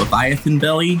underneath the Leviathan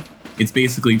belly. It's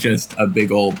basically just a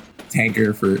big old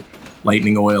tanker for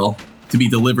lightning oil to be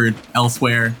delivered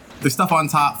elsewhere. There's stuff on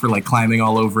top for climbing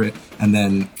all over it. And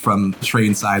then from the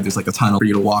train side, there's a tunnel for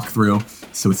you to walk through.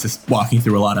 So it's just walking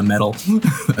through a lot of metal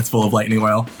that's full of lightning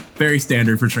oil. Very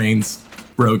standard for trains.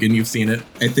 Brogan, you've seen it.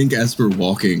 I think as for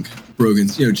walking,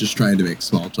 Brogan's, just trying to make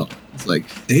small talk. It's like,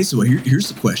 hey, so here's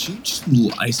the question. Just a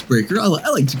little icebreaker. I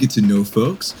like to get to know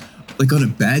folks. On a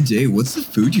bad day, what's the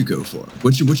food you go for?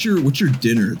 What's your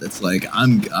dinner that's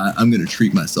I'm gonna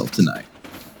treat myself tonight?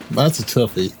 That's a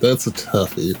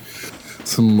toughie.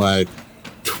 Some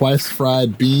twice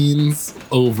fried beans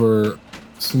over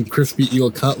some crispy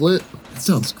eel cutlet. That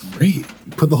sounds great.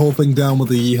 Put the whole thing down with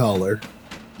a yee-hauler.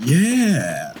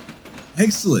 Yeah.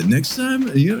 Excellent. Next time,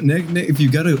 if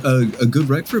you got a good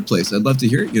rec for a place, I'd love to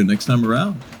hear it, next time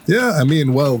around. Yeah, I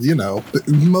mean, well,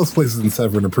 most places in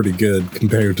Severn are pretty good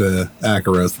compared to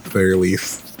Akaros at the very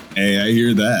least. Hey, I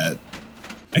hear that.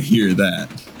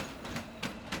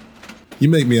 You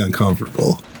make me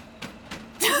uncomfortable.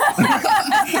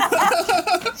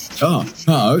 Oh,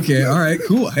 okay. All right,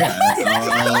 cool. Hey,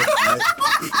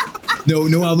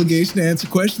 no obligation to answer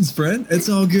questions, friend. It's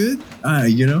all good. I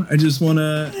just want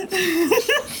to...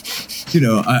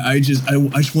 I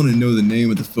just want to know the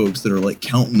name of the folks that are like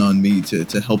counting on me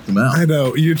to help them out. I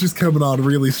know you're just coming on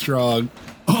really strong.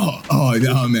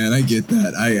 Oh, man, I get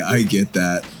that. I get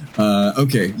that.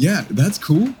 Okay, yeah, that's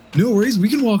cool. No worries, we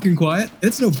can walk in quiet.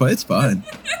 It's no fight. It's fine.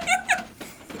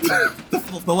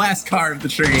 The last car of the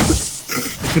train,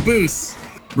 caboose.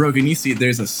 Brogan, you see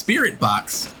there's a spirit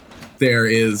box. There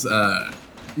is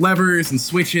levers and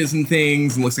switches and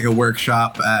things, and looks like a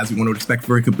workshop, as one would expect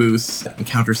for a caboose and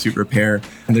countersuit repair.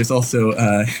 And there's also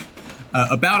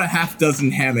about a half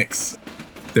dozen hammocks.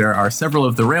 There are several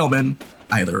of the railmen,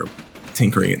 either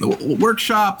tinkering in the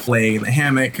workshop, playing in the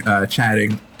hammock,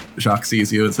 chatting. Jacques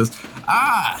sees you and says,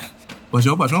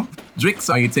 bonjour. Drix,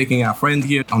 are you taking our friend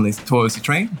here on this touristy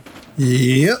train?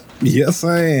 Yep. Yes,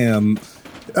 I am.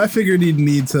 I figured you'd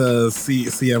need to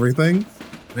see everything.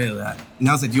 Well,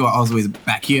 now that you are always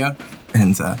back here,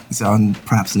 and there are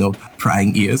perhaps no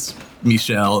prying ears,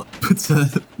 Michelle puts a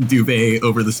duvet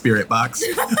over the spirit box.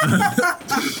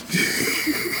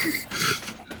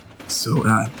 So,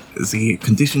 the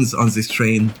conditions on this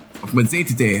train from day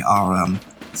to day are,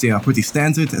 they are pretty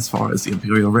standard as far as the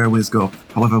Imperial Railways go.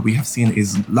 However, we have seen a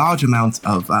large amount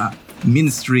of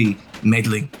ministry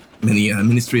meddling. Many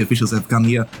ministry officials have come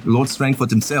here. Lord Strangfoot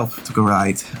himself took a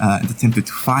ride and attempted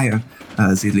to fire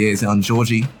the liaison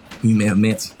Georgie, who you may have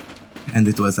met. And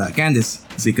it was Candice,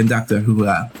 the conductor, who,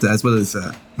 as well as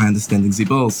my understanding, the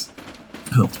bulls,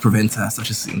 helped prevent such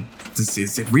a thing.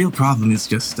 The real problem is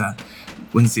just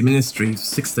when the ministry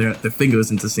sticks their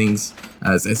fingers into things,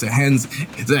 as their hands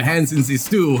in the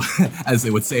stew, as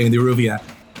they would say in the Eruvia.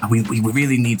 We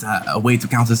really need a way to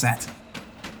counter that.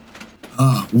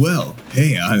 Well,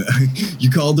 hey, you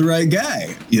called the right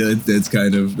guy. Yeah, that's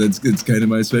kind of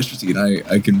my specialty, and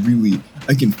I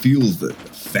can feel the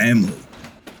family.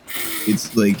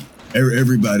 It's like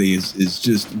everybody is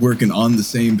just working on the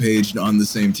same page and on the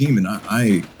same team, and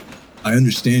I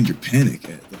understand your panic.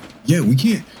 Yeah, you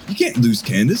can't lose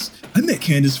Candace. I met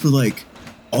Candace for like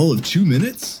all of 2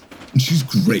 minutes, and she's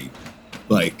great.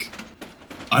 Like,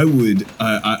 I would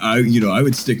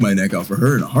stick my neck out for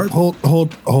her in a heartbeat.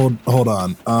 Hold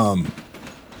on.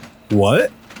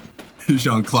 What?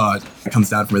 Jean-Claude comes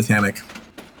down from his hammock.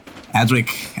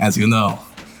 Adric, as you know,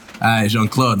 I,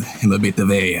 Jean-Claude, am a bit of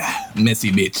a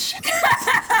messy bitch.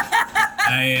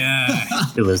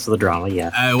 It lives to the drama, yeah.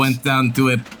 I went down to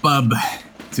a pub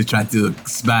to try to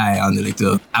spy on the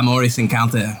little amorous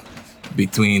encounter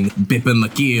between Bippin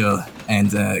McKeel and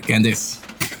Candice.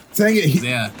 Dang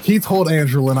it, he told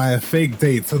Angela and I a fake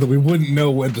date so that we wouldn't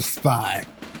know when to spy.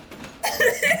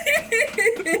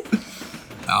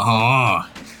 Oh,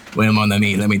 well, mon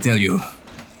ami, let me tell you.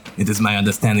 It is my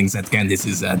understanding that Candice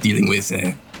is dealing with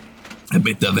a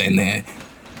bit of an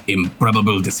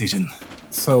improbable decision.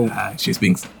 So she's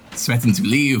being threatened to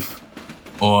leave,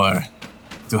 or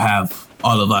to have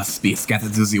all of us be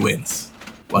scattered to the winds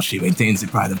while she maintains the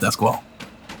pride of Duskwall.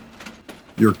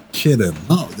 You're kidding.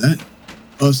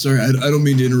 Oh, sorry, I don't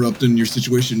mean to interrupt in your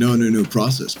situation. No,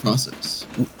 process.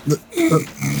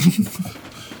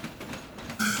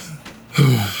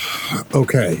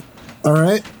 Okay. All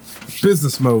right.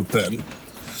 Business mode then.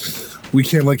 We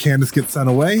can't let Candace get sent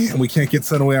away, and we can't get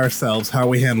sent away ourselves. How are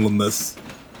we handling this?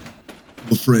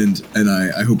 Well, friend, and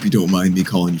I hope you don't mind me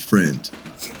calling you friend.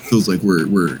 Feels like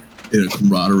we're in a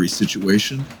camaraderie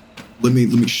situation. Let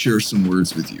me share some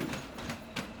words with you.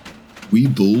 We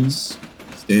bulls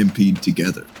stampede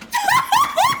together.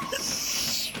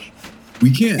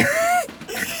 We can't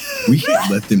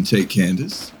let them take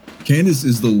Candace. Candace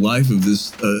is the life of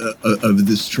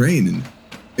this train,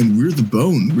 and we're the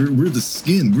bone, we're the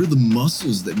skin, we're the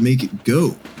muscles that make it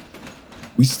go.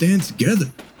 We stand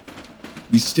together.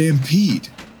 We stampede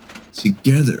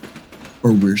together,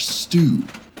 or we're stew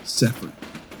separate.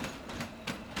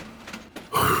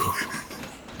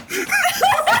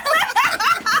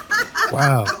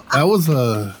 Wow, that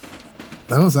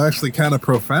was actually kind of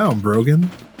profound, Brogan.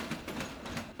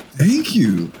 Thank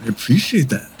you. I appreciate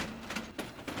that.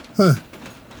 Huh.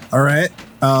 All right.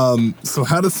 So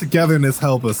how does togetherness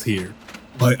help us here?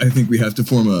 I think we have to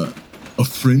form a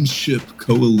friendship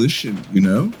coalition, you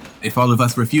know? If all of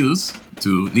us refuse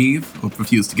to leave or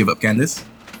refuse to give up Candace,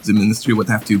 the ministry would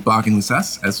have to bargain with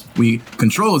us as we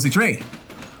control the train.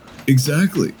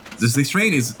 Exactly. This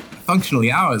train is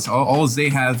functionally ours. All they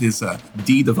have is a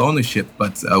deed of ownership,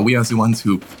 but we are the ones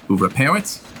who repair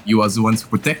it. You are the ones who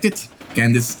protect it.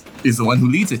 Candace is the one who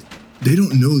leads it. They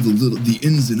don't know the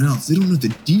ins and outs. They don't know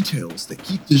the details that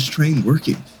keep this train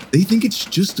working. They think it's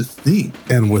just a thing.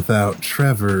 And without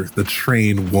Trevor, the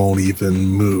train won't even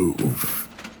move.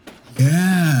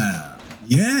 Yeah,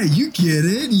 you get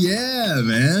it. Yeah,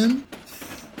 man.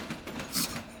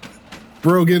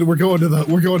 Brogan, we're going to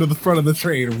the front of the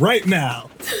train right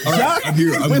now. All right, I'm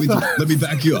here. Let me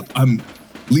back you up.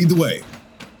 Lead the way.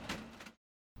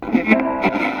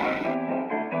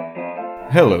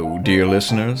 Hello, dear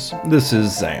listeners. This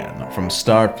is Zan from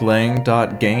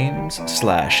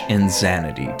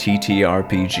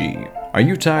startplaying.games/InsanityTTRPG. Are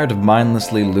you tired of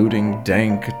mindlessly looting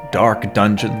dank, dark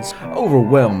dungeons,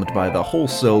 overwhelmed by the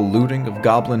wholesale looting of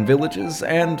goblin villages,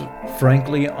 and,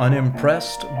 frankly,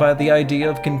 unimpressed by the idea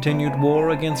of continued war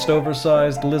against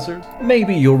oversized lizards?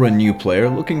 Maybe you're a new player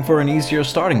looking for an easier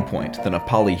starting point than a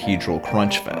polyhedral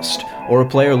crunchfest, or a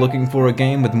player looking for a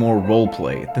game with more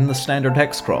roleplay than the standard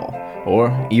hexcrawl,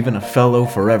 or even a fellow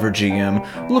forever GM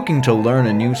looking to learn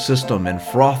a new system and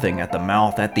frothing at the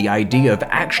mouth at the idea of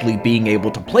actually being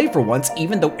able to play for once,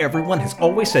 even though everyone has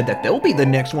always said that they'll be the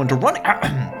next one to run it.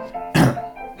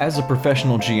 As a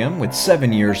professional GM with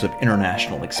 7 years of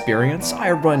international experience,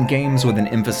 I run games with an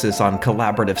emphasis on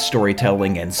collaborative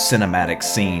storytelling and cinematic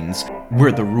scenes,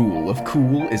 where the rule of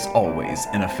cool is always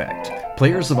in effect.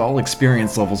 Players of all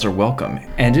experience levels are welcome,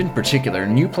 and in particular,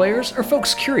 new players or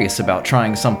folks curious about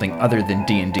trying something other than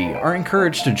D&D are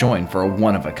encouraged to join for a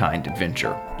one-of-a-kind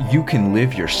adventure. You can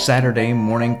live your Saturday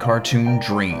morning cartoon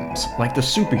dreams, like the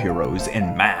superheroes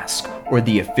in Mask, or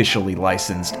the officially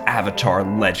licensed Avatar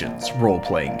Legends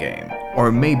role-playing game.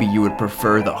 Or maybe you would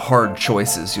prefer the hard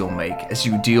choices you'll make as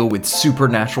you deal with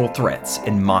supernatural threats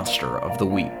in Monster of the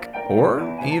Week. Or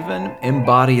even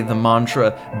embody the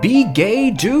mantra, be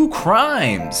gay, do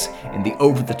crimes, in the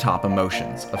over-the-top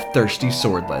emotions of Thirsty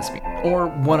Sword Lesbian. Or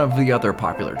one of the other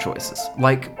popular choices,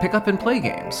 like pick-up and play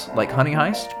games, like Honey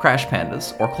Heist, Crash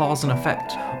Pandas, or Claws in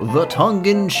Effect. The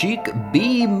tongue-in-cheek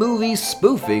B-movie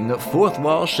spoofing,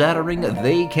 fourth-wall shattering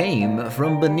They Came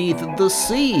From Beneath the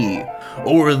Sea.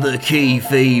 Or the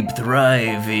kayfabe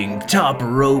thriving, top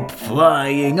rope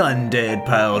flying, undead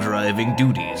pile driving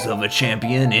duties of a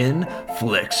champion in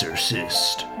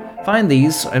Flexorcist. Find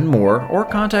these and more, or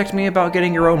contact me about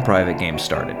getting your own private game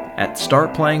started at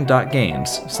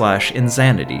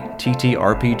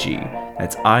startplaying.games/InsanityTTRPG.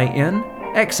 That's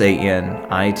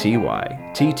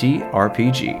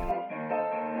INXANITYTTRPG.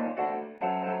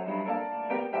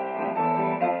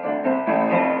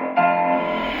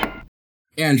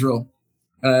 Andrew,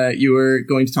 you were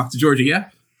going to talk to Georgie, yeah?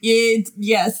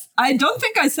 Yes. I don't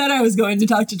think I said I was going to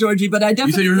talk to Georgie, but I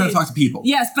definitely... You said you were going to talk to people.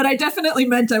 Yes, but I definitely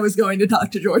meant I was going to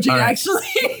talk to Georgie,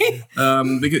 actually.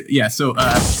 So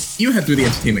you head through the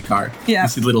entertainment car. Yeah. You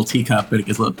see the little teacup, and it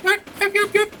gets a little...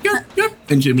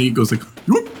 And Jimmy goes like...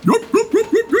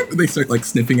 And they start like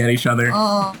sniffing at each other.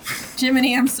 Oh,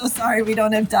 Jiminy, I'm so sorry we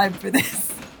don't have time for this.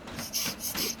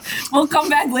 We'll come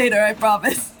back later, I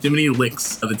promise. Jiminy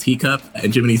licks the teacup,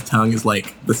 and Jiminy's tongue is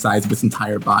like the size of its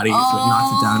entire body, so it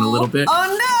knocks it down a little bit.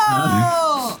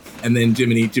 Oh no! And then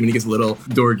Jiminy gets a little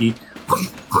dorky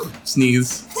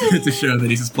sneeze to show that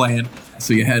he's just playing.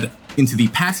 So you head into the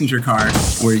passenger car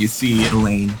where you see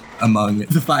Elaine among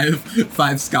the five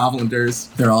Scotlanders.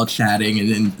 They're all chatting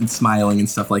and smiling and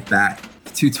stuff like that.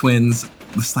 Two twins,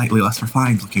 the slightly less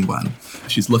refined looking one.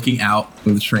 She's looking out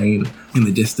from the train. In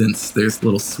the distance, there's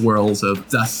little swirls of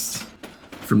dust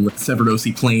from the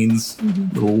Severosi plains,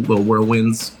 little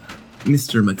whirlwinds.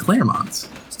 Mr. McClaremont,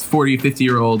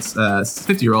 50-year-old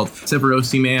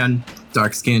Severosi man,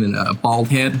 dark skin and a bald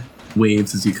head,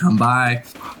 waves as you come by.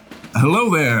 Hello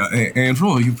there,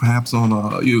 Andrew. Are you perhaps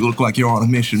you look like you're on a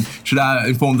mission. Should I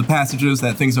inform the passengers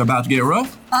that things are about to get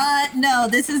rough? No,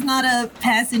 this is not a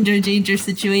passenger danger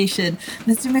situation.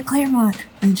 Mr. McClaremont.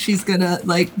 And she's gonna,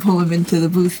 pull him into the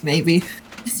booth, maybe.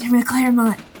 Mr.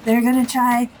 McClaremont, they're gonna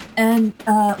try and,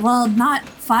 not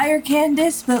fire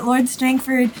Candace, but Lord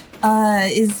Strangford,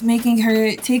 is making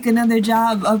her take another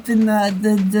job up in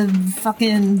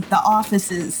the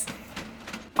offices.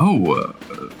 Oh,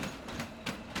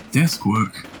 desk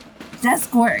work.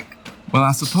 Desk work. Well,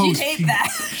 I suppose She'd hate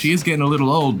that. She is getting a little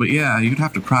old, but yeah, you'd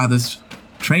have to pry this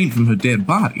train from her dead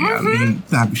body. I mean,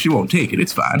 she won't take it.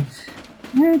 It's fine.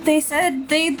 They said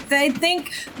they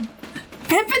think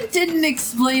Pippin didn't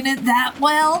explain it that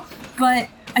well, but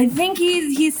I think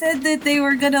he said that they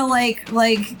were gonna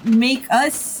make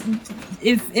us,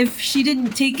 if she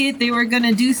didn't take it, they were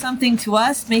gonna do something to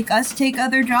us, make us take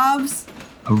other jobs.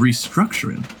 A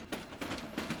restructuring.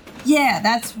 Yeah,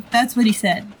 that's what he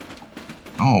said.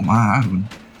 Oh my,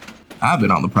 I've been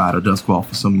on the Pride of Duskwall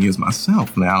for some years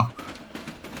myself now.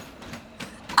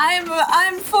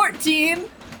 I'm 14,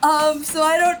 so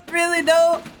I don't really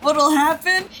know what'll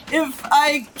happen if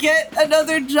I get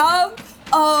another job.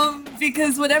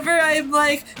 Because whenever I'm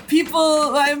a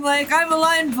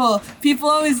line bull. People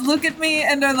always look at me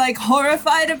and are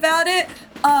horrified about it.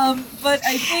 But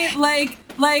I think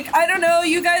Like, I don't know,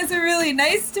 you guys are really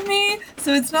nice to me,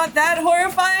 so it's not that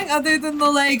horrifying other than the,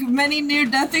 like, many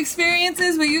near-death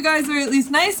experiences, but you guys are at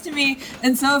least nice to me.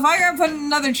 And so if I got put in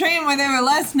another train where they were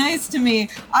less nice to me,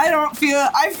 I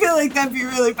feel like that'd be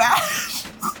really bad.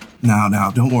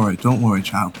 Now, don't worry,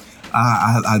 child.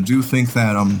 I do think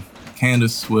that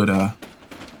Candace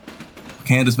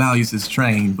values his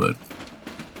train, but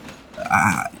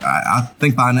I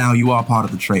think by now you are part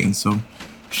of the train, so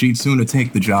she'd sooner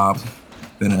take the job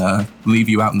than leave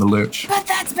you out in the lurch. But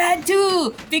that's bad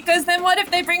too, because then what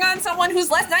if they bring on someone who's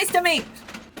less nice to me?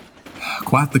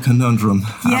 Quite the conundrum.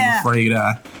 Yeah. I'm afraid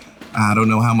I don't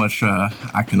know how much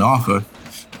I can offer.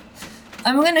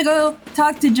 I'm gonna go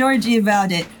talk to Georgie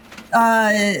about it.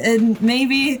 And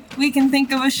maybe we can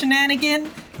think of a shenanigan.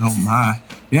 Oh my.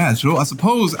 Yeah, sure. I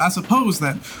suppose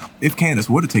that if Candace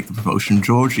were to take the promotion,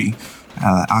 Georgie,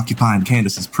 occupying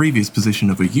Candace's previous position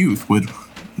of a youth, would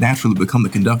naturally become the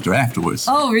conductor afterwards.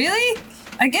 Oh, really?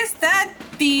 I guess that'd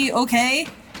be okay.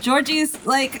 Georgie's,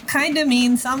 like, kind of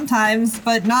mean sometimes,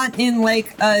 but not in,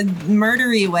 like, a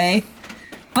murdery way.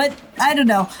 But I don't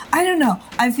know.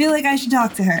 I feel like I should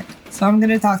talk to her. So I'm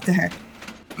gonna talk to her.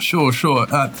 Sure.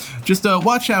 Just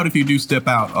watch out if you do step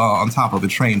out on top of the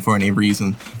train for any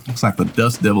reason. Looks like the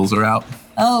dust devils are out.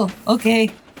 Oh, okay.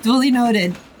 Duly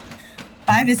noted.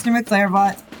 Bye, Mr.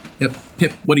 McClarbot. Yep.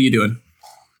 Pip, what are you doing?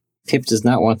 Pip does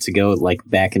not want to go like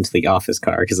back into the office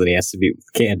car because then he has to be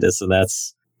with Candace, and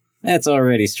that's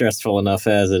already stressful enough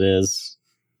as it is.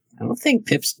 I don't think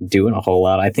Pip's doing a whole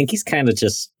lot. I think he's kind of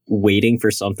just waiting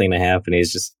for something to happen.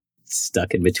 He's just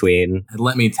stuck in between. And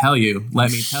let me tell you,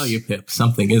 Pip,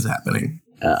 something is happening.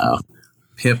 Uh-oh.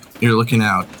 Pip, you're looking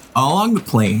out. Along the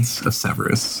plains of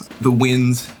Severus, the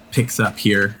wind picks up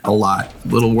here a lot.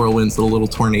 Little whirlwinds, little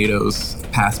tornadoes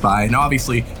pass by. And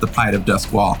obviously, the Pride of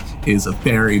Duskwall is a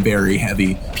very, very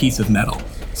heavy piece of metal.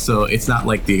 So it's not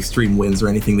like the extreme winds or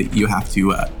anything that you have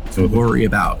to worry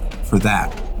about for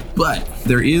that. But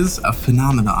there is a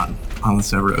phenomenon on the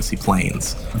Severosi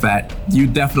Plains that you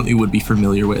definitely would be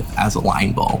familiar with as a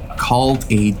line ball, called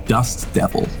a dust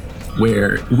devil,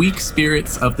 where weak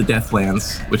spirits of the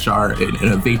Deathlands, which are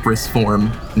in a vaporous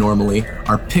form normally,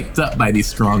 are picked up by these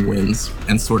strong winds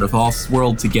and sort of all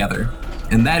swirled together.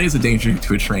 And that is a danger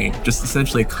to a train, just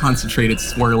essentially a concentrated,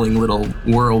 swirling little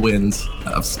whirlwind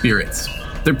of spirits.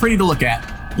 They're pretty to look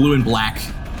at, blue and black,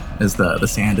 as the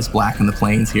sand is black on the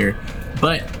plains here.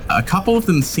 But a couple of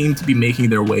them seem to be making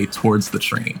their way towards the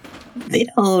train. They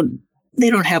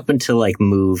don't happen to like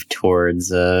move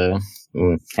towards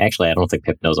actually I don't think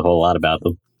Pip knows a whole lot about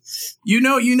them. You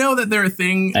know that they're a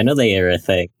thing. I know they are a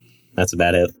thing. That's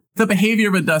about it. The behavior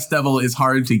of a dust devil is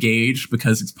hard to gauge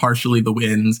because it's partially the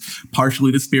winds,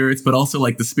 partially the spirits, but also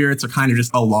like the spirits are kind of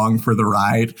just along for the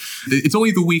ride. It's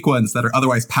only the weak ones that are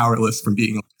otherwise powerless from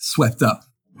being swept up.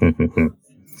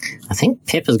 I think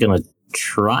Pip is going to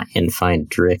try and find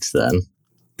Drix then.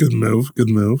 Good move.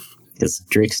 Because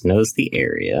Drix knows the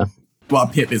area. While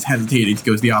Pip is hesitating to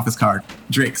go to the office car,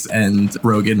 Drix and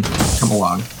Brogan come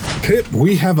along. Pip,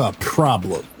 we have a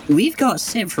problem. We've got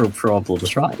several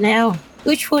problems right now.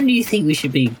 Which one do you think we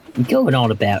should be going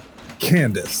on about?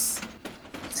 Candace.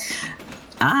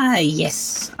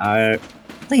 Yes.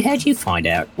 Like, how'd you find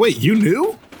out? Wait, you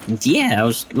knew? Yeah, I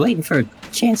was waiting for a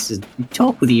chance to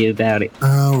talk with you about it.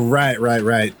 Oh, right.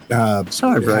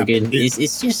 Sorry, Brogan.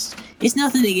 It's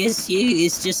nothing against you.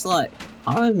 It's just like,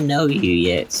 I don't know you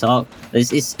yet. So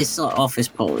it's like office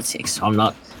politics. I'm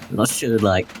not sure,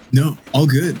 like... No, all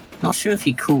good. Not sure if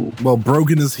you're cool. Well,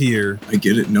 Brogan is here. I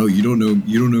get it. No, you don't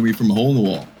know me from a hole in the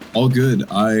wall. All good.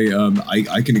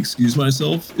 I can excuse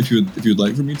myself if you'd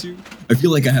like for me to. I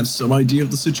feel like I have some idea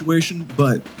of the situation,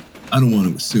 but I don't want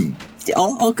to assume.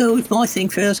 I'll go with my thing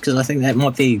first, because I think that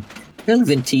might be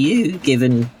relevant to you,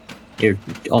 given you're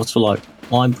also like,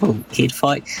 I'm here to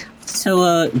fight.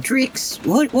 So, Drix,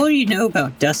 what do you know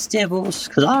about dust devils?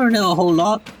 Because I don't know a whole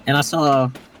lot, and I saw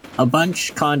a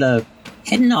bunch kind of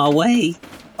heading our way.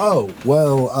 Oh,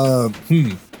 well,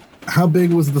 how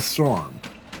big was the storm?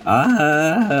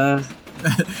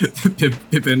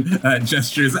 Pippin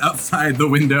gestures outside the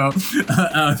window.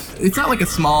 It's not like a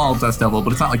small dust devil,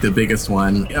 but it's not like the biggest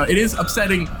one. It is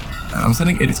upsetting.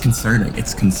 It is concerning.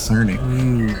 It's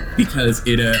concerning because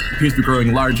it appears to be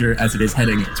growing larger as it is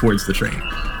heading towards the train.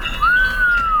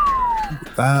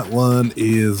 That one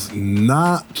is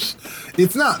not...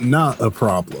 It's not a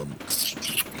problem.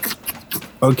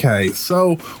 Okay,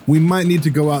 so we might need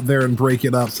to go out there and break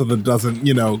it up so that it doesn't,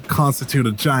 constitute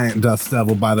a giant dust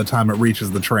devil by the time it reaches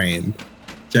the train.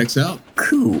 Checks out.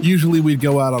 Cool. Usually we'd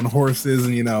go out on horses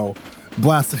and,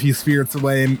 blast a few spirits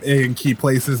away in key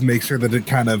places, make sure that it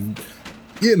kind of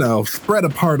spread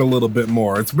apart a little bit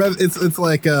more. It's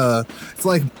like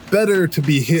better to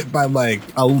be hit by like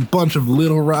a bunch of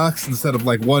little rocks instead of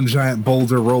like one giant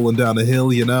boulder rolling down a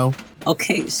hill,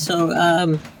 Okay,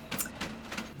 so,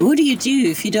 what do you do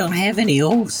if you don't have any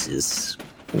horses?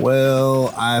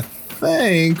 Well, I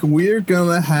think we're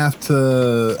gonna have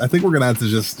to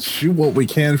just shoot what we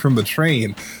can from the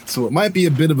train. So it might be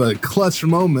a bit of a clutch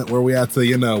moment where we have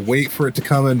to, wait for it to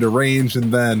come into range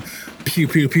and then pew,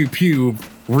 pew, pew, pew,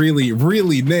 really,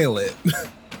 really nail it.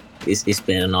 This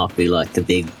better not be like the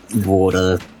big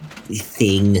water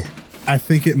thing. I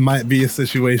think it might be a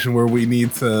situation where we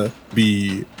need to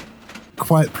be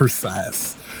quite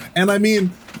precise. And I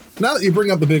mean, now that you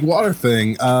bring up the big water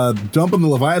thing, dumping the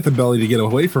Leviathan belly to get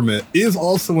away from it is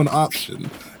also an option.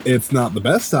 It's not the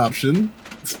best option,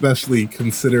 especially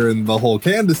considering the whole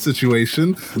Candace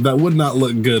situation. That would not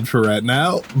look good for right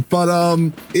now. But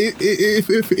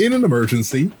if in an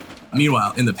emergency.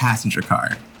 Meanwhile, in the passenger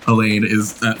car, Elaine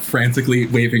is frantically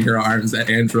waving her arms at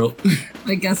Andrew.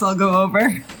 I guess I'll go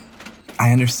over.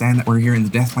 I understand that we're here in the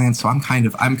Deathlands, so I'm kind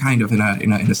of in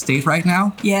a state right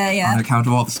now. Yeah. On account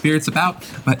of all the spirits about,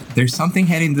 but there's something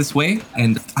heading this way,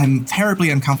 and I'm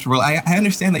terribly uncomfortable. I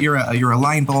understand that you're a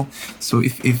lion bull, so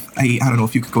if I don't know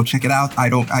if you could go check it out. I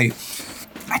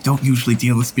don't usually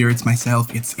deal with spirits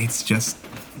myself. It's just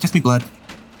me blood.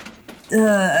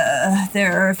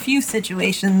 There are a few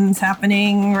situations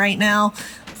happening right now.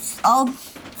 I'll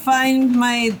find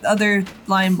my other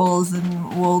lion bulls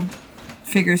and we'll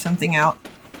figure something out.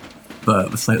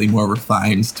 The slightly more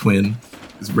refined twin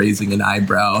is raising an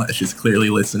eyebrow as she's clearly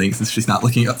listening since she's not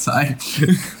looking outside.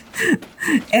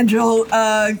 Andrew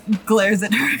glares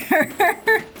at her.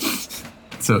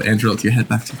 So, Andrew, do you head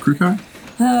back to the crew car?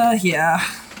 Yeah.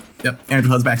 Yep,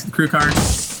 Andrew heads back to the crew car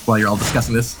while you're all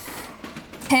discussing this.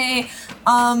 Hey,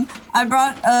 I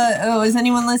brought, is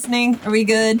anyone listening? Are we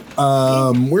good?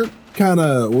 We're kind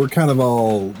of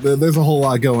all, there's a whole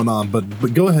lot going on,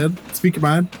 but go ahead, speak your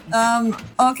mind.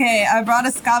 Okay, I brought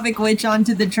a Skavic witch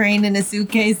onto the train in a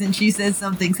suitcase and she says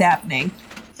something's happening.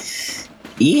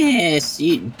 Yes,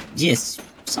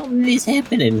 something is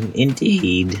happening,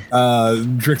 indeed.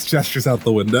 Drix gestures out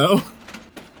the window.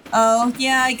 Oh,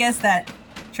 yeah, I guess that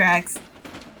tracks.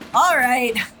 All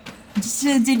right.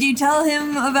 Did you tell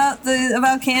him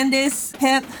about Candace,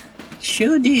 Pip?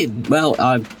 Sure did. Well,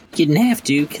 I didn't have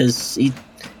to, because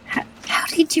how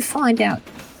did you find out?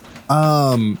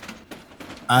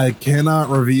 I cannot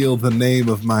reveal the name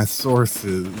of my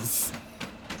sources.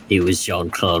 It was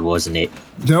Jean-Claude, wasn't it?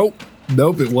 Nope,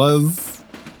 it was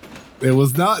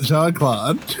not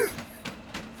Jean-Claude.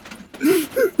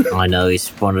 I know he's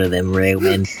one of them real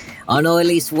men. I know at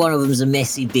least one of them's a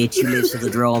messy bitch who lives for the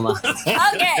drama.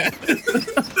 Okay.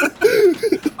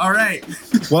 All right.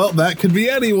 Well, that could be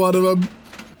any one of them.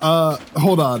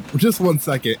 Hold on, just 1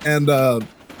 second. And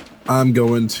I'm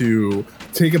going to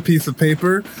take a piece of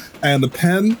paper and a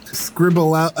pen,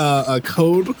 scribble out a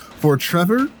code for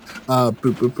Trevor. Boop,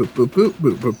 boop, boop, boop, boop, boop,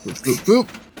 boop, boop, boop, boop.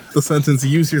 The sentence,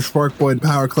 use your Sparkboy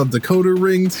Power Club decoder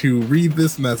ring to read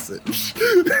this message.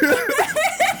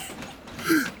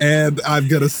 And I'm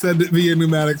going to send it via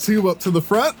pneumatic tube up to the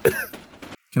front.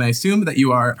 Can I assume that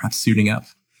you are perhaps suiting up?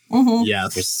 Mm-hmm.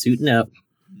 Yes. We're suiting up.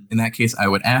 In that case, I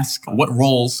would ask, what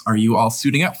roles are you all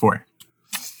suiting up for?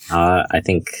 I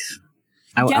think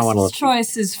I want to.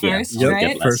 Choice is first, Yep.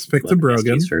 right? First pick to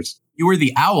Brogan. First. You were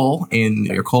the owl in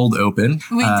your cold open.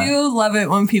 We do love it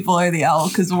when people are the owl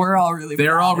because we're all really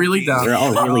They're all really dumb. They're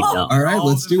all really dumb. All right,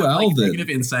 let's do owl then. Negative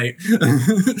insight.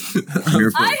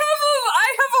 I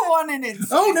have a 1 in insight.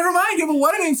 Oh, never mind. You have a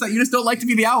 1 in insight. You just don't like to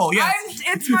be the owl. Yeah.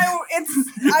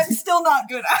 I'm still not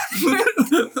good at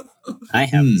it. I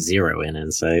have 0 in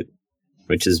insight,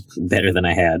 which is better than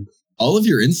I had. All of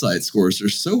your insight scores are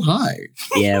so high.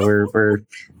 Yeah, we're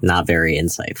not very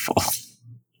insightful.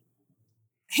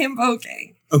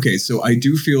 Okay. Okay, so I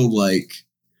do feel like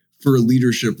for a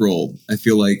leadership role, I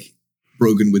feel like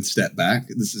Brogan would step back.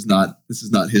 This is not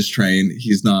his train.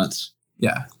 He's not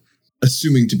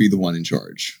assuming to be the one in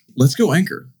charge. Let's go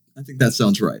anchor. I think that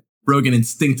sounds right. Brogan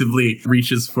instinctively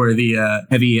reaches for the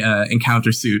heavy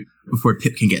encounter suit before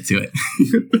Pip can get to it.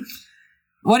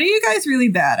 What are you guys really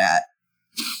bad at?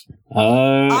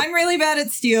 I'm really bad at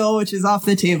steel, which is off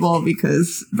the table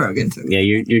because Brogan took it. Yeah,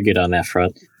 you're good on that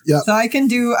front. Yeah. So I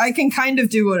can kind of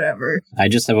do whatever. I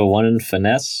just have a 1 in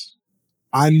finesse.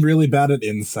 I'm really bad at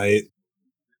insight.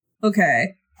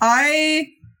 Okay. I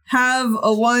have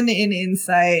a 1 in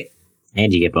insight.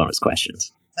 And you get bonus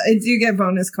questions. I do get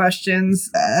bonus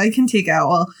questions. I can take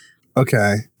Owl.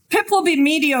 Okay. Pip will be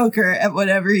mediocre at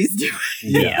whatever he's doing.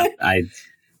 Yeah,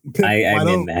 Pip, I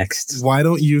min-maxed. Why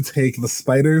don't you take the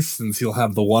spiders since you'll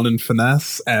have the 1 in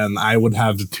finesse, and I would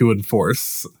have the 2 in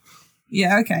force.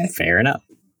 Yeah, okay. Fair enough.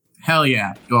 Hell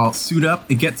yeah. You all suit up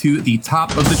and get to the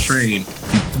top of the train.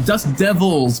 The Dust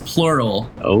Devils,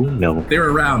 plural. Oh, no. They're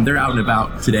around. They're out and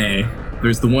about today.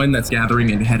 There's the one that's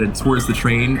gathering and headed towards the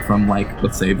train from, like,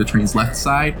 let's say the train's left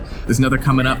side. There's another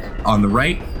coming up on the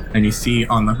right. And you see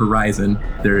on the horizon,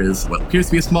 there is what appears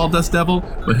to be a small dust devil,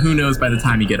 but who knows by the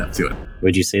time you get up to it.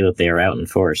 Would you say that they are out in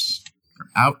force?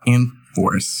 Out in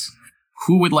force.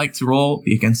 Who would like to roll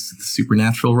against the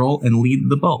supernatural roll and lead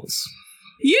the bulls?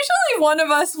 Usually one of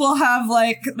us will have,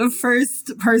 like, the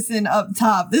first person up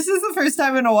top. This is the first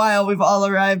time in a while we've all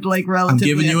arrived, like, I'm relatively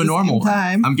giving you a normal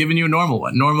time. one. I'm giving you a normal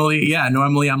one. Normally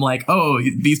I'm like, oh,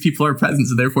 these people are present,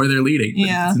 so therefore they're leading. But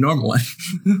Yeah. It's a normal one.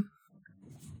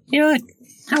 You know what?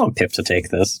 I want Pip to take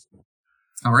this.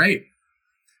 All right.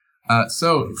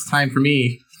 So it's time for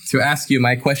me to ask you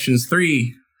my questions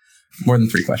 3. More than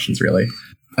 3 questions, really.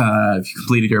 If you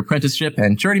completed your apprenticeship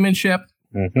and journeymanship,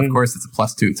 of course, it's a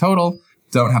 +2 total.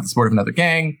 Don't have the support of another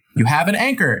gang. You have an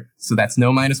anchor, so that's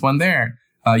no -1 there.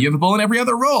 You have a bull in every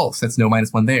other roll, so that's no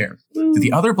 -1 there. Do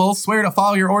the other bulls swear to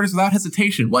follow your orders without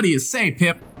hesitation? What do you say,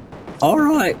 Pip? All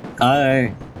right.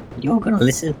 You all gonna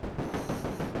listen?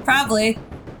 Probably.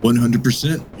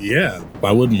 100%. Yeah,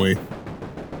 why wouldn't we?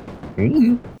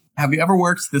 Have you ever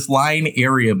worked this line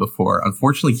area before?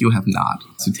 Unfortunately, you have not.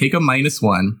 So take a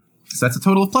 -1, so that's a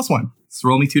total of +1. So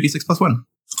roll me 2d6 +1.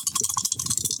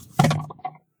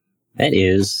 That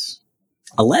is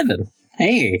 11.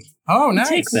 Hey, Oh, nice.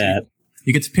 take that.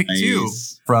 You get to pick 2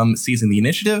 from seizing the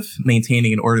initiative,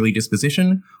 maintaining an orderly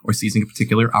disposition, or seizing a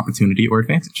particular opportunity or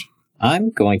advantage. I'm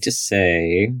going to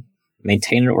say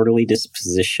maintain an orderly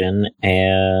disposition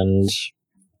and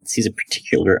seize a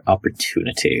particular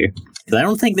opportunity. Because I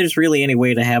don't think there's really any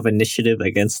way to have initiative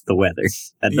against the weather.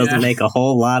 That doesn't make a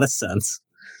whole lot of sense.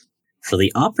 For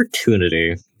the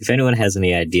opportunity, if anyone has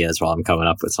any ideas while I'm coming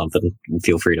up with something,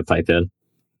 feel free to pipe in.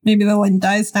 Maybe the wind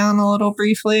dies down a little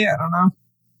briefly. I don't know.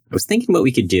 I was thinking what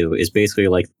we could do is basically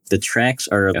like the tracks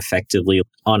are effectively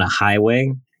on a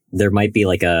highway. There might be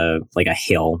like a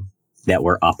hill that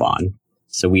we're up on.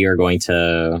 So we are going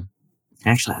to...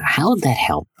 Actually, how would that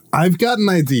help? I've got an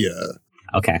idea.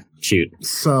 Okay, shoot.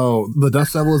 So the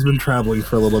Dust Devil has been traveling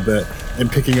for a little bit and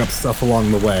picking up stuff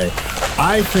along the way.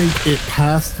 I think it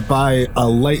passed by a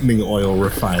lightning oil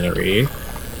refinery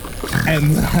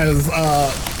and has,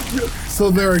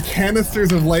 so there are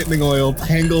canisters of lightning oil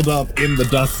tangled up in the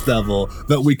Dust Devil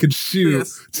that we could shoot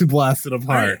to blast it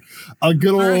apart. A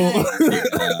good old...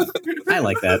 I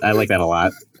like that. I like that a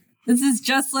lot. This is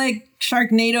just like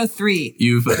Sharknado 3.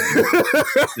 You've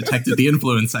detected the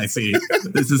influence, I see.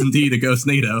 This is indeed a ghost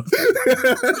NATO.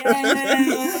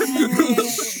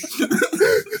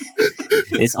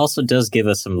 This also does give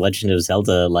us some Legend of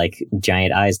Zelda like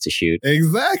giant eyes to shoot.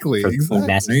 Exactly. For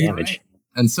massive damage.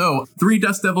 And so 3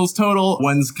 Dust Devils total.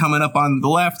 One's coming up on the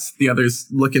left, the other's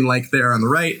looking like they're on the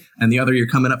right, and the other you're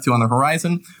coming up to on the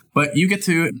horizon. But you get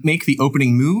to make the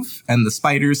opening move, and the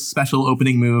spider's special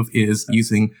opening move is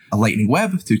using a lightning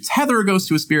web to tether a ghost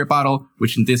to a spirit bottle,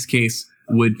 which in this case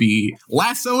would be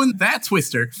lassoing that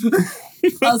twister.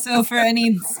 Also, for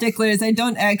any sticklers, I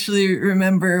don't actually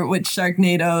remember which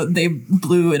Sharknado they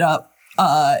blew it up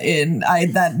in.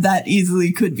 That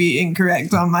easily could be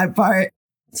incorrect on my part.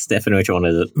 Stefan, which one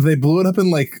is it? They blew it up in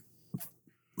like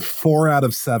 4 out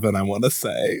of 7, I want to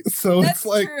say. So That's it's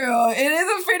like... true. It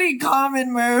is a pretty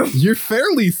common move. You're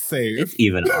fairly safe.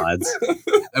 Even odds.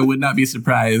 I would not be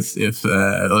surprised if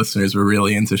listeners were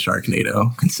really into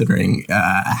Sharknado, considering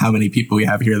how many people we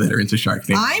have here that are into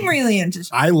Sharknado. I'm really into Sharknado.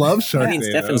 I love Sharknado. I mean,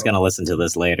 Stefan's going to listen to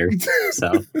this later.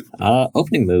 So,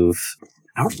 opening move.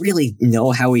 I don't really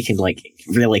know how we can, like,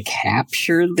 really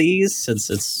capture these since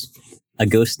it's a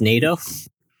ghost NATO.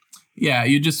 Yeah,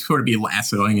 you'd just sort of be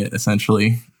lassoing it,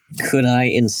 essentially. Could I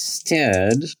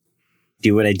instead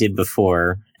do what I did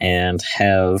before and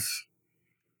have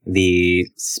the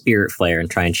Spirit Flare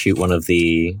and try and shoot one of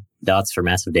the dots for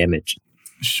massive damage?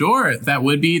 Sure, that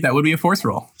would be a force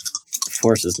roll.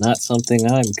 Force is not something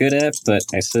I'm good at, but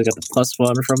I still got the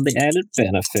 +1 from the added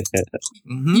benefit.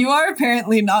 Mm-hmm. You are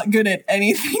apparently not good at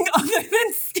anything other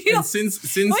than steal. And since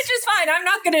Which is fine. I'm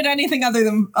not good at anything other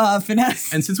than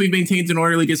finesse. And since we've maintained an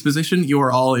orderly disposition, you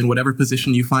are all in whatever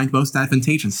position you find most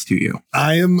advantageous to you.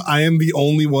 I am the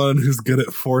only one who's good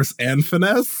at force and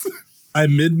finesse.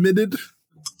 I'm mid-midded.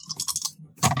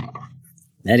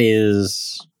 That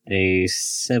is a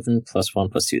 7 + 1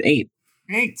 + 2, 8.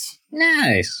 8.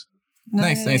 Nice.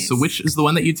 Nice. So which is the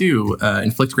one that you do?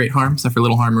 Inflict great harm, suffer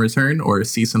little harm in return, or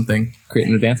see something, create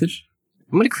an advantage?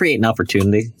 I'm going to create an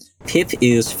opportunity. Pip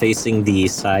is facing the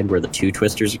side where the two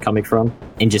twisters are coming from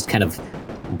and just kind of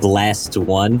blast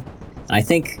one. I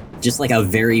think just like a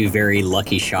very, very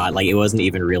lucky shot. Like it wasn't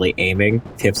even really aiming.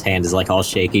 Pip's hand is like all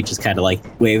shaky, just kind of like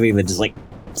waving, then just like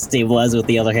stabilize with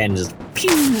the other hand and just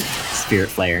pew! Spirit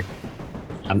Flare.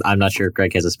 I'm not sure if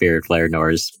Greg has a Spirit Flare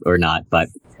or not, but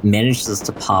manages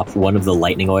to pop one of the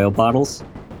lightning oil bottles.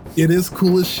 It is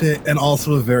cool as shit and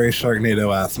also a very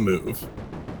Sharknado-ass move.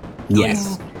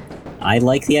 Yes. I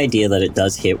like the idea that it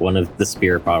does hit one of the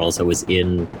spirit bottles that was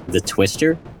in the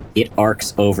twister. It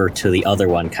arcs over to the other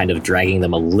one, kind of dragging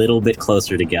them a little bit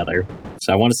closer together.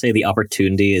 So I want to say the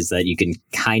opportunity is that you can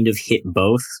kind of hit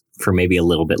both for maybe a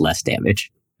little bit less damage.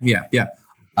 Yeah.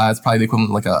 It's probably the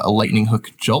equivalent of like a lightning hook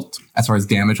jolt as far as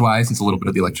damage-wise, since a little bit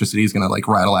of the electricity is going to like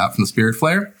rattle out from the Spirit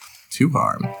Flare. 2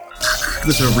 harm.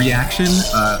 There's a reaction.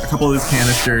 A couple of those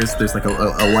canisters, there's like a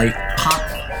light pop.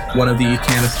 One of the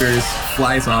canisters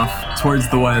flies off towards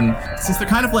the one. Since they're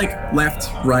kind of like left,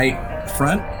 right,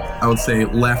 front, I would say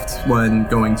left one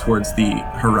going towards the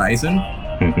horizon.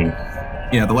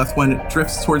 Mm-hmm. Yeah, the left one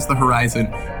drifts towards the horizon,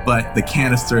 but the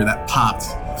canister that popped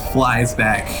flies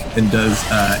back and does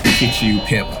hit you,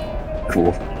 Pip.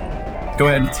 Cool. Go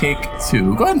ahead and take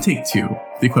 2. Go ahead and take 2.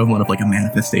 The equivalent of like a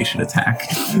manifestation attack.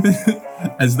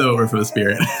 As though it were for the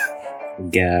spirit.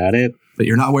 Got it. But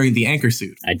you're not wearing the anchor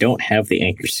suit. I don't have the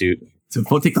anchor suit. So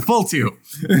take the full 2.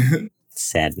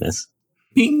 Sadness.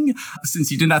 Ping!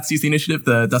 Since you did not seize the initiative,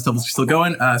 the Dust Devils are still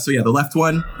going. So yeah, the left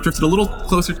one drifted a little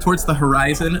closer towards the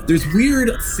horizon. There's weird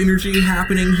synergy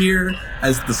happening here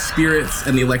as the spirits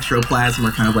and the electroplasm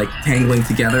are kind of like tangling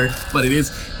together. But it is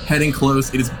heading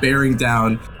close. It is bearing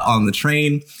down on the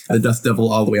train. The Dust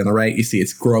Devil all the way on the right. You see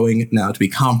it's growing now to be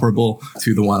comparable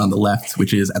to the one on the left,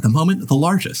 which is at the moment the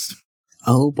largest.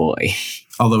 Oh boy.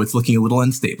 Although it's looking a little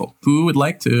unstable. Who would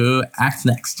like to act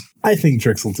next? I think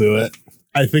Drix will do it.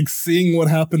 I think seeing what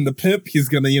happened to Pip, he's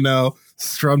going to,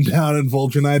 strum down and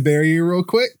Vol'jin barrier real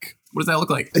quick. What does that look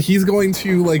like? He's going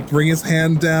to, bring his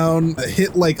hand down,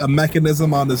 hit, a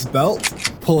mechanism on his belt,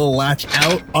 pull a latch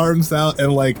out, arms out,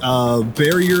 and, a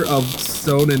barrier of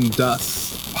stone and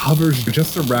dust hovers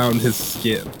just around his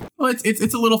skin. Well,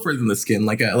 it's a little further than the skin,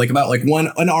 about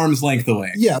an arm's length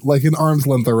away. Yeah, an arm's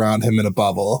length around him in a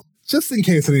bubble, just in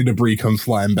case any debris comes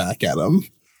flying back at him.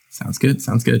 Sounds good.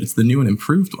 It's the new and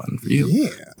improved one for you. Yeah.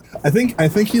 I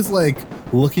think he's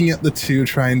looking at the two,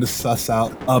 trying to suss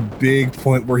out a big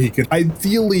point where he could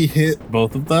ideally hit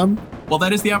both of them. Well,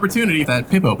 that is the opportunity that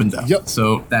Pip opened up. Yep.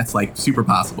 So that's super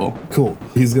possible. Cool.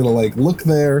 He's gonna look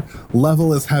there,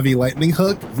 level his heavy lightning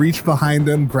hook, reach behind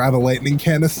him, grab a lightning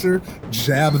canister,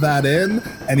 jab that in,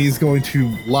 and he's going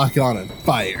to lock on and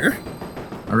fire.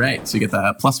 All right. So you get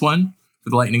the +1 for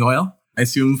the lightning oil. I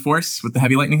assume force with the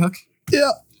heavy lightning hook.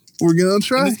 Yeah. We're gonna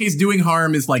try. In this case, doing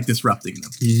harm is disrupting them.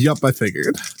 Yup, I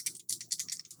figured.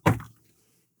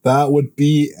 That would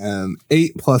be an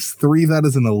 8 + 3. That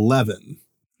is an 11.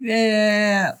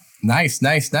 Yeah. Nice.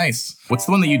 What's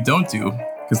the one that you don't do?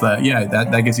 Because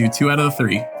that gives you 2 out of the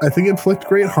 3. I think inflict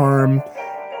great harm,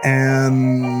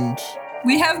 and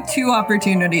We have 2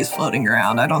 opportunities floating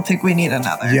around. I don't think we need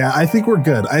another. Yeah, I think we're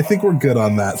good.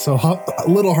 On that. So a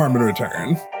little harm in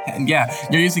return. And yeah,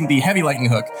 you're using the heavy lightning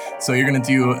hook. So you're going to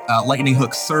do lightning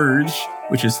hook surge,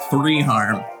 which is 3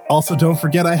 harm. Also, don't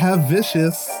forget I have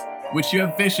vicious. Which you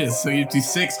have vicious, so you do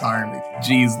 6 harm.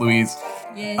 Jeez Louise.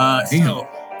 Yeah. So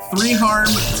 3 harm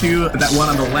to that one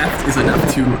on the left is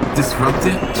enough to disrupt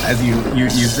it as you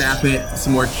zap it.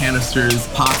 Some more canisters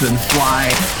pop and fly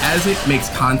as it makes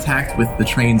contact with the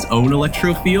train's own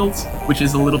electro fields, which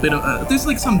is a little bit of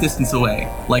there's some distance away.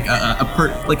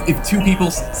 If 2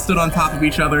 people stood on top of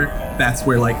each other, that's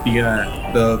where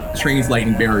the train's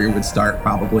lightning barrier would start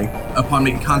probably. Upon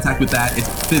making contact with that, it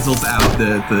fizzles out.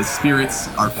 The spirits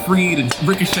are freed and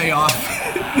ricochet off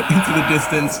into the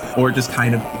distance, or just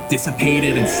kind of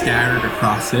dissipated and scattered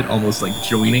across it, almost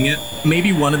joining it.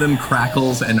 Maybe one of them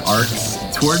crackles and arcs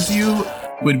towards you,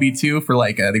 would be 2 for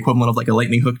the equivalent of a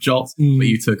lightning hook jolt, but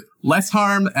you took less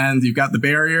harm and you've got the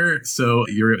barrier, so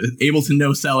you're able to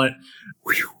no-sell it.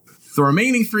 The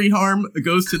remaining 3 harm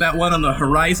goes to that one on the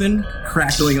horizon,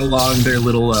 crackling along their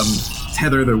little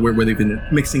tether where they've been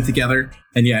mixing together.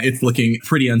 And yeah, it's looking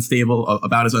pretty unstable,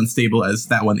 about as unstable as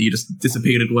that one that you just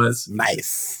dissipated was.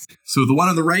 Nice. So the one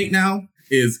on the right now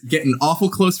is getting awful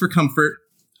close for comfort,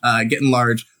 getting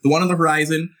large. The one on the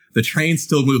horizon, the train's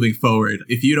still moving forward.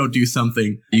 If you don't do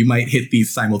something, you might hit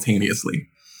these simultaneously.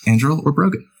 Andrel or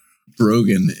Brogan?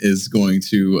 Brogan is going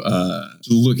to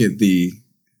look at the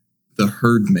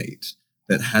herd mate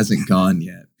that hasn't gone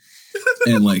yet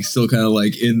and like still kind of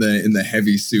like in the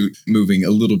heavy suit, moving a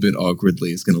little bit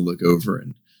awkwardly, is going to look over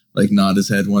and like nod his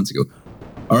head once and go,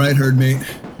 "All right, herd mate,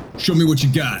 show me what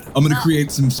you got. I'm going to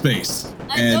create some space."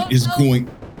 And is going.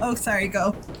 Oh, sorry,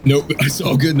 go. Nope, it's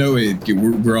all good. No,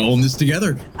 we're all in this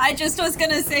together. I just was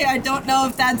gonna say I don't know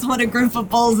if that's what a group of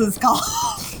bulls is called.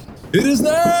 It is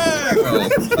now!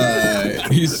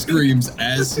 He screams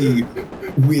as he,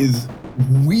 with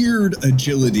weird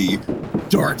agility,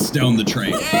 darts down the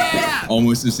train. Yeah!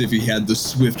 Almost as if he had the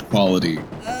swift quality.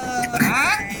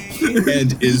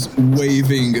 And is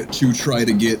waving to try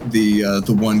to get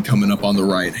the one coming up on the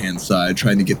right-hand side,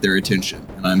 trying to get their attention.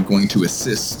 And I'm going to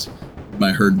assist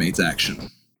my herd mate's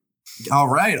action. All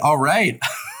right.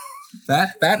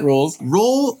 That rolls.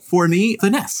 Roll for me,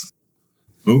 finesse.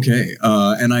 Okay,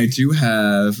 and I do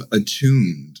have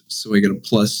attuned, so I get a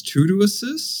 +2 to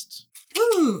assist.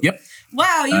 Ooh. Yep.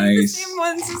 Wow, you have the same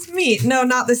ones as me. No,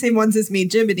 not the same ones as me.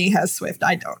 Jiminy has Swift.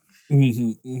 I don't.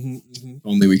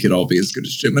 Only we could all be as good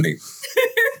as Jiminy.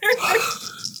 All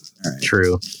right.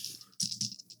 True.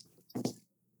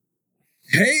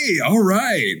 Hey, all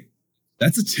right.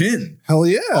 That's a 10. Hell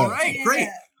yeah. All right, great.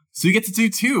 So you get to do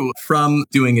 2 from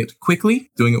doing it quickly,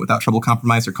 doing it without trouble,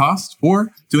 compromise, or cost,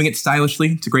 or doing it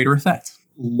stylishly to greater effect.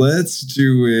 Let's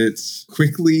do it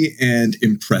quickly and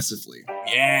impressively.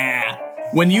 Yeah.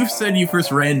 When you said you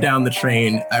first ran down the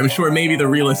train, I'm sure maybe the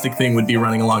realistic thing would be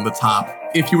running along the top.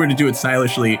 If you were to do it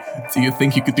stylishly, do you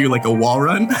think you could do like a wall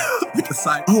run? Like a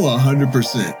side? Oh,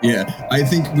 100%. Yeah. I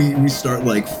think we start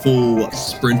like full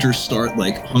sprinter start,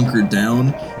 like hunkered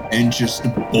down and just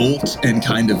bolt and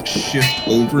kind of shift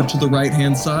over to the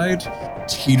right-hand side,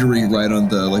 teetering right on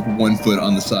the, like 1 foot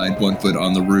on the side, 1 foot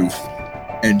on the roof,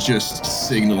 and just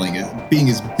signaling it, being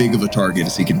as big of a target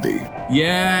as he can be.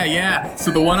 Yeah.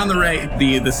 So the one on the right,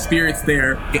 the spirits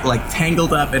there, it like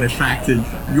tangled up and attracted.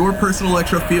 Your personal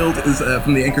electro field is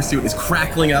from the anchor suit is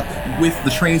crackling up with the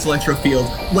train's electro field,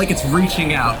 like it's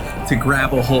reaching out to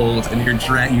grab a hold, and you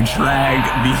drag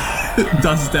the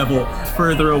dust devil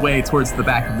further away towards the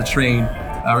back of the train.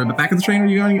 Or the back of the train? Are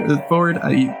you going forward?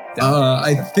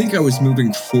 I think I was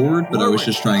moving forward, but I was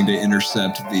just trying to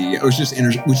intercept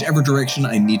whichever direction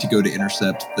I need to go to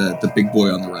intercept the big boy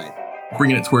on the right.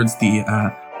 Bringing it towards the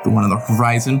one on the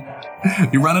horizon.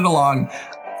 You run it along.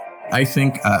 I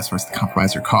think as far as the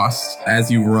compromiser cost,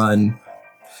 as you run,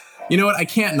 you know what? I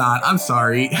can't not. I'm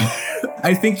sorry.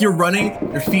 I think you're running.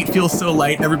 Your feet feel so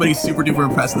light. Everybody's super duper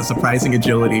impressed with the surprising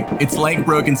agility. It's like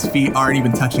Brogan's feet aren't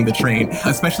even touching the train,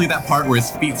 especially that part where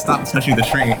his feet stop touching the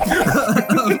train.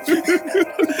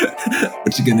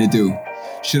 What you gonna do?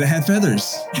 Should have had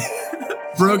feathers.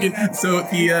 Brogan, so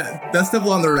the dust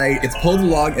devil on the right, it's pulled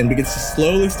along and begins to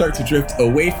slowly start to drift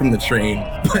away from the train.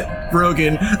 But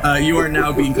Brogan, you are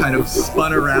now being kind of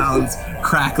spun around,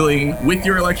 crackling with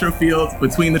your electro field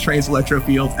between the train's electro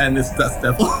field and this dust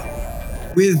devil.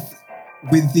 With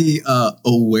the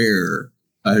aware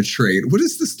trait, what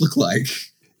does this look like?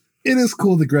 It is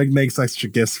cool that Greg makes extra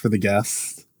gifts for the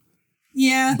guests.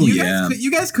 Yeah. You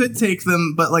guys could take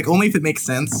them, but like only if it makes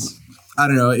sense. I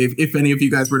don't know, if any of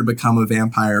you guys were to become a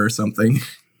vampire or something.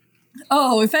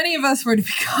 Oh, if any of us were to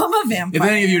become a vampire. If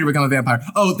any of you were to become a vampire.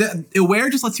 Oh, Aware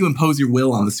just lets you impose your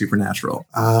will on the supernatural.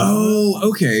 Oh,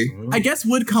 okay. I guess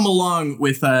would come along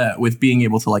with being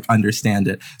able to like understand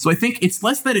it. So I think it's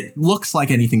less that it looks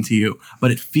like anything to you,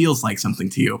 but it feels like something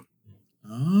to you.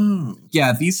 Oh.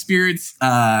 Yeah, these spirits,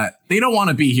 they don't want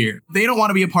to be here. They don't want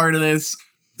to be a part of this.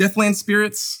 Deathland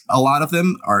spirits, a lot of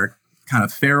them are kind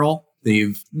of feral.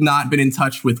 They've not been in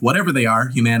touch with whatever they are,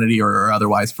 humanity or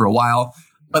otherwise, for a while,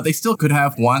 but they still could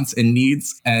have wants and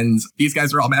needs, and these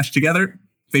guys are all mashed together.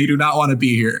 They do not want to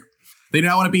be here. They do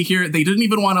not want to be here. They didn't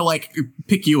even want to, like,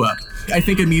 pick you up. I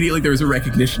think immediately there was a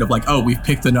recognition of, like, oh, we've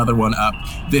picked another one up.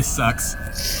 This sucks.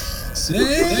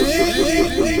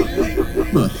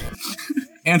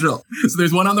 Andrew, so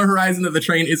there's one on the horizon that the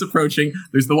train is approaching.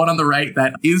 There's the one on the right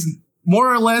that is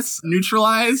more or less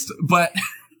neutralized, but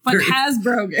has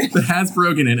Brogan. But has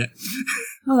Brogan in it.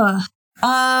 Can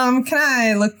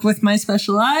I look with my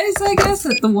special eyes, I guess,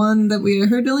 at the one that we are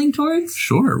hurtling towards?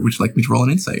 Sure. Would you like me to roll an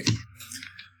insight?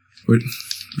 Would you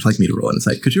like me to roll an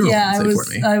insight? Could you roll an insight for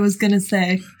me? I was going to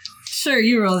say, sure,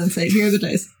 you roll insight. Here are the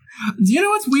dice. Do you know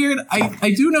what's weird?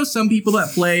 I do know some people that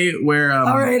play where...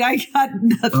 All right, I got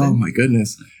nothing. Oh, my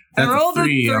goodness. That's I rolled a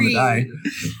 3 on the die.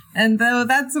 And though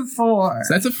that's a 4.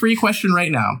 So that's a free question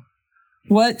right now.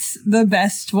 What's the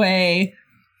best way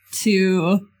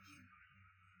to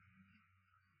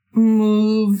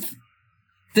move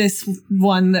this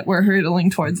one that we're hurtling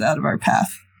towards out of our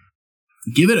path?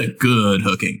 Give it a good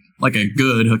hooking. Like a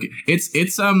good hooking.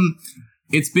 It's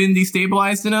It's been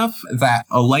destabilized enough that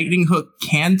a lightning hook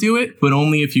can do it, but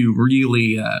only if you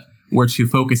really were to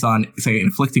focus on, say,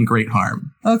 inflicting great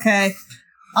harm. Okay.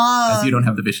 As you don't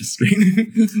have the vicious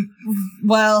strain.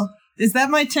 Well, is that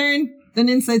my turn? An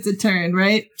insight's a turn,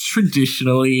 right?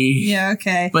 Traditionally. Yeah,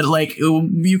 okay. But like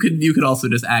you could also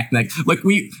just act like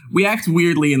we act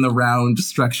weirdly in the round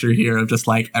structure here of just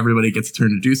like everybody gets a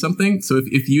turn to do something. So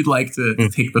if you'd like to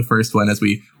take the first one as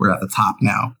we're at the top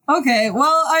now. Okay,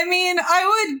 well, I mean,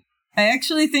 I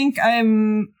actually think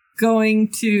I'm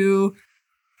going to,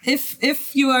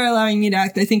 if you are allowing me to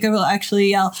act, I think I will actually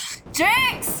yell,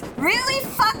 Drix, really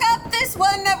fuck up this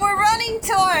one that we're running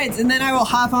towards. And then I will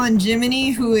hop on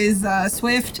Jiminy, who is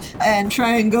swift, and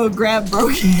try and go grab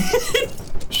Brogan.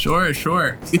 Sure.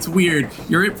 It's weird.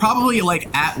 You're probably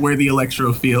like at where the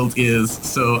electro field is.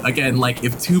 So again, like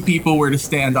if two people were to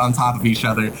stand on top of each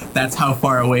other, that's how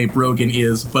far away Brogan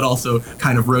is, but also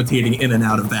kind of rotating in and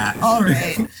out of that. All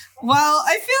right. Well,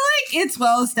 I feel like it's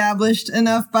well established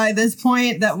enough by this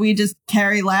point that we just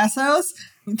carry lassos.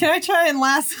 Can I try and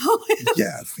lasso him?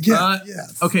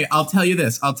 Yes. Okay, I'll tell you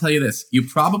this. You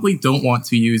probably don't want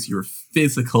to use your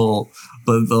physical,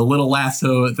 the little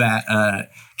lasso that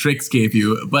Drix gave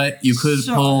you, but you could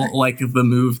pull like the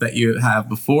move that you have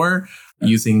before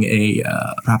using a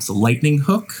perhaps a lightning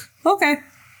hook. Okay.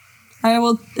 I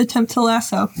will attempt to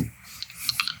lasso.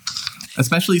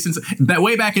 Especially since that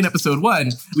way back in episode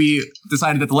 1, we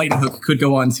decided that the lightning hook could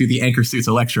go on to the anchor suit's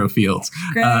electro fields.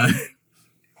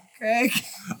 Craig.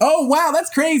 Oh, wow,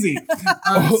 that's crazy.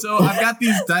 So I've got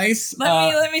these dice.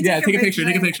 Let me take a picture.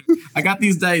 Take a picture. I got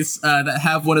these dice that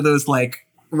have one of those like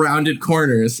rounded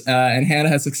corners, and Hannah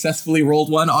has successfully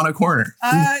rolled one on a corner.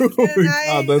 God,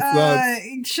 that's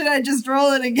nuts. Should I just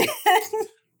roll it again?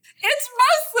 It's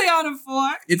mostly on a 4.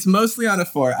 It's mostly on a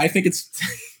 4. I think it's...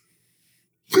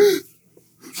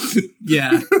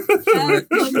 Yeah. You'll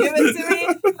give it to me?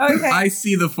 Okay. I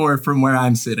see the 4 from where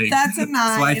I'm sitting. That's a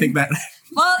 9. So I think that...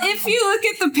 Well, if you look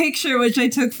at the picture, which I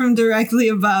took from directly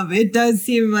above, it does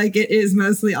seem like it is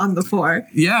mostly on the 4.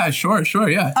 Yeah, sure,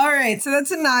 yeah. All right, so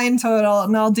that's a 9 total,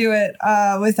 and I'll do it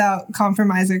without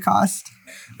compromise or cost.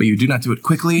 But you do not do it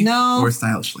quickly or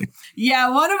stylishly. Yeah,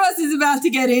 one of us is about to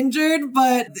get injured,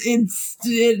 but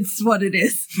it's what it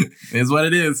is. It is what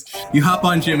it is. You hop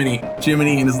on Jiminy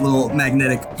in his little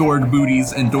magnetic Dorg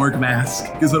booties and Dorg mask.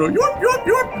 His little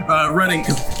yorp, running,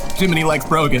 because Jiminy likes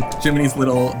Brogan. Jiminy's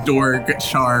little Dorg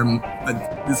charm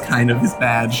that is kind of his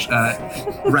badge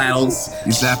rattles.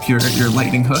 You zap your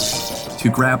lightning hook to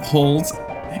grab holds.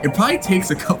 It probably takes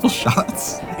a couple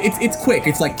shots. It's quick.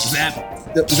 It's like zap.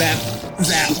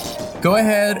 Go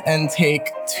ahead and take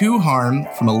 2 harm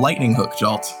from a lightning hook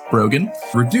jolt, Brogan.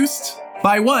 Reduced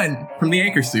by 1 from the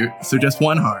anchor suit, so just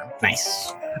 1 harm.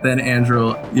 Nice. Then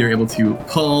Andrew, you're able to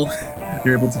pull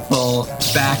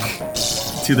back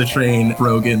to the train,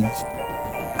 Brogan.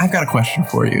 I've got a question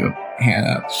for you,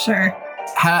 Hannah. Sure.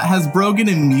 Has Brogan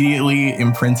immediately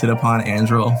imprinted upon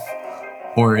Andrew?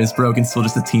 Or is Brogan still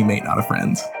just a teammate, not a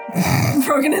friend?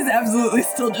 Brogan is absolutely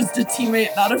still just a teammate,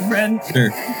 not a friend. Sure.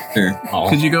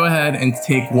 Could you go ahead and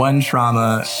take 1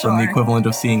 trauma from the equivalent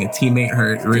of seeing a teammate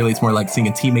hurt? Really, it's more like seeing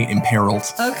a teammate imperiled.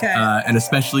 Okay. And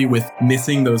especially with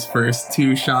missing those first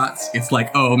 2 shots, it's like,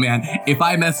 oh man, if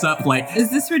I mess up, like...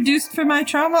 Is this reduced for my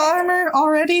trauma armor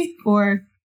already? Or...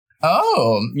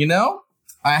 Oh,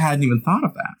 I hadn't even thought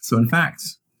of that. So in fact...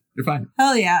 You're fine.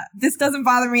 Hell yeah. This doesn't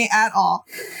bother me at all.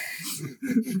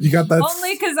 You got that?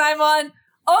 Only because I'm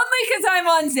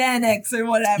on Xanax or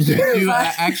whatever.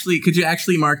 Could you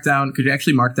actually mark down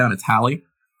a tally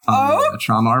on the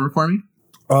trauma armor for me?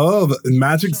 Oh, the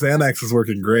magic Xanax is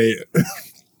working great.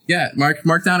 Yeah,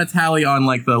 mark down a tally on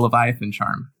like the Leviathan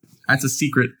charm. That's a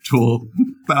secret tool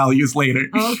that I'll use later.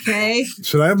 Okay.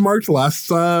 Should I have marked last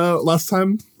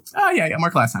time? Oh yeah,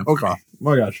 mark last time. Okay.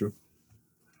 I got you.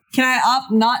 Can I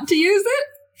opt not to use it?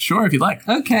 Sure, if you'd like.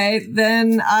 Okay,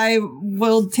 then I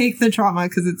will take the trauma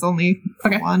because it's only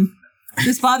 1.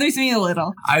 This bothers me a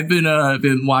little. I've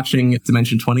been watching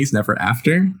Dimension 20's Never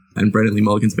After, and Brennan Lee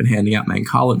Mulligan's been handing out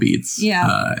Mancala beads.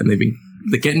 Yeah. And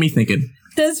they're getting me thinking.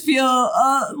 It does feel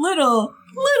a little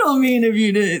mean of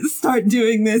you to start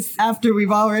doing this after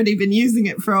we've already been using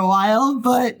it for a while,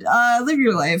 but live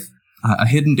your life. A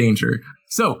hidden danger.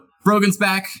 So, Brogan's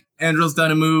back. Andrew's done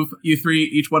a move. You 3,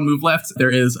 each 1 move left. There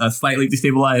is a slightly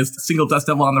destabilized single dust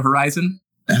devil on the horizon.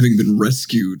 Having been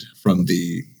rescued from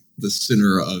the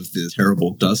center of the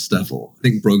terrible dust devil, I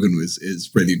think Brogan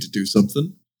is ready to do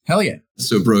something. Hell yeah.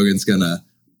 So Brogan's gonna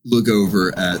look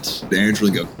over at Andrew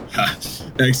and go, ha,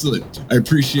 excellent. I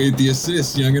appreciate the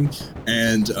assist, youngin'.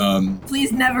 And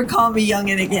please never call me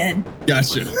youngin' again.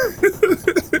 Gotcha.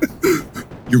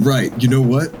 You're right. You know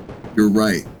what? You're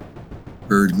right,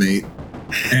 herd mate.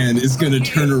 And it's going to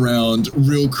turn around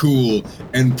real cool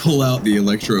and pull out the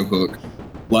electro hook,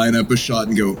 line up a shot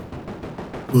and go,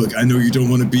 look, I know you don't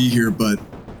want to be here, but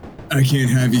I can't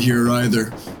have you here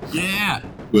either. Yeah.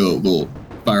 We'll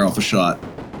fire off a shot.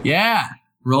 Yeah.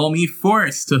 Roll me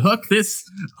force to hook this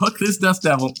dust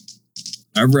devil.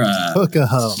 All right. Hook a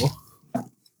hoe.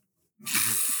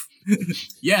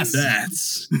 Yes.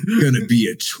 That's going to be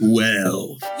a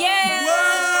 12. Yeah!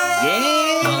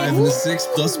 5 and a 6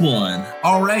 plus 1.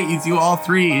 All right, you do all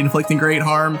three, inflicting great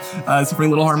harm, suffering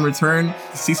little harm in return.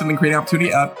 See something, create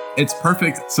opportunity. It's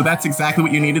perfect. So that's exactly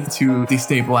what you needed to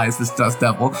destabilize this dust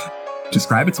devil.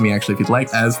 Describe it to me, actually, if you'd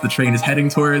like, as the train is heading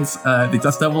towards the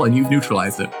dust devil and you've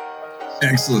neutralized it.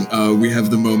 Excellent. We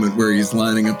have the moment where he's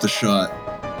lining up the shot,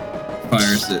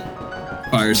 fires it,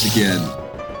 fires again,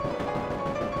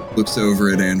 looks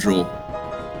over at Andrel,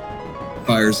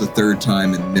 fires a third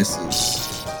time and misses.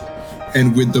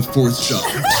 And with the fourth shot,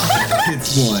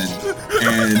 hits one,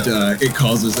 and it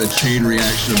causes a chain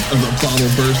reaction of the bottle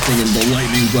bursting and the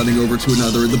lightning running over to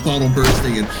another, and the bottle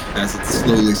bursting, and as it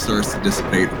slowly starts to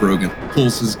dissipate, Brogan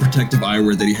pulls his protective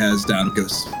eyewear that he has down and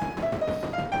goes,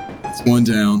 it's one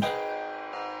down.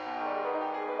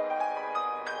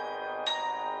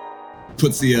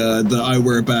 Puts the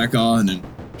eyewear back on and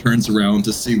turns around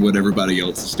to see what everybody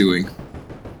else is doing.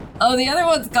 Oh, the other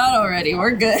one's gone already.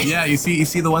 We're good. Yeah, you see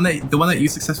the one that you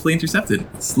successfully intercepted,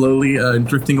 slowly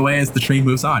drifting away as the train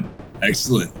moves on.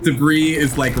 Excellent. Debris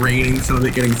is like raining, some of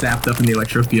it getting zapped up in the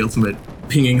electro field, some of it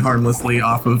pinging harmlessly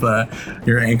off of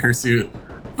your anchor suit.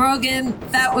 Brogan,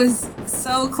 that was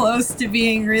so close to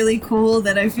being really cool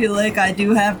that I feel like I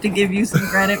do have to give you some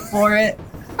credit for it.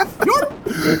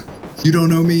 You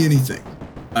don't owe me anything.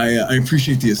 I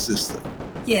appreciate the assist, though.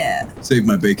 Yeah, Save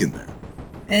my bacon there.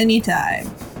 anytime.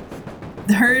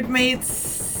 The herd mates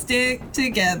stick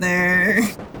together.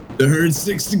 The herd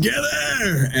sticks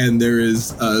together, and there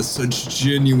is such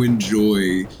genuine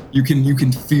joy. You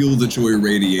can feel the joy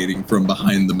radiating from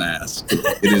behind the mask.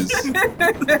 It is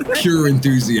pure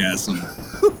enthusiasm.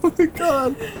 Oh my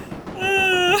god.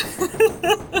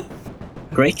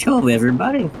 Great job,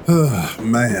 everybody.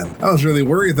 Man, I was really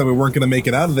worried that we weren't going to make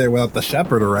it out of there without the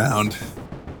shepherd around.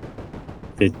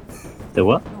 The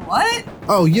what? What?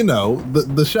 Oh, you know,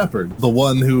 the shepherd, the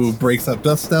one who breaks up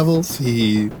dust devils.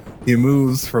 He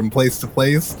moves from place to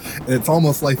place, and it's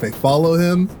almost like they follow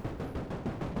him.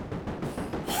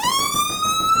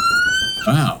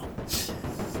 Wow.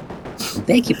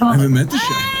 Thank you, I Paul. haven't met the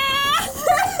shepherd.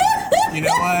 You know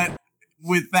what?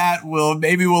 With that, we'll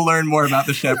learn more about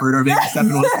the shepherd, or maybe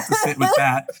Stefan will have to sit with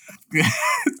that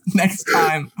next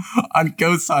time on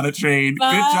Ghosts on a Train.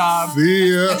 Bye. Good job.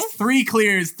 See ya. That's 3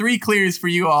 clears for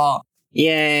you all.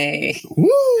 Yay. Woo!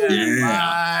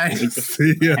 Yeah. Bye.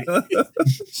 See ya.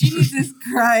 Jesus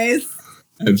Christ.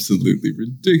 Absolutely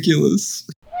ridiculous.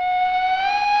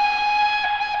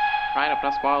 Pride of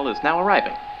Duskwall is now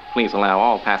arriving. Please allow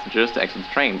all passengers to exit the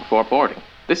train before boarding.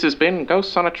 This has been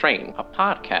Ghosts on a Train, a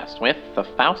podcast with the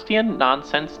Faustian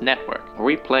Nonsense Network, where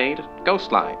we played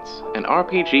Ghostlines, an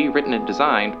RPG written and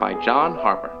designed by John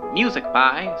Harper. Music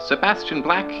by Sebastian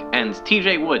Black and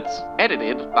TJ Woods.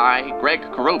 Edited by Greg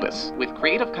Karobis, with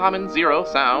Creative Commons Zero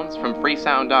sounds from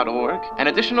freesound.org, and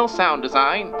additional sound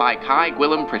design by Kai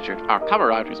Gwillem Pritchard. Our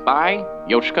cover art is by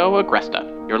Yoshiko Agresta.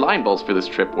 Your line bowls for this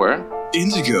trip were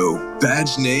Indigo,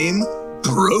 badge name,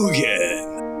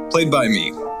 Brogan. Played by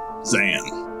me,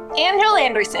 Zan. Andrew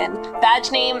Anderson,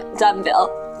 badge name Dunville,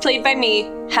 played by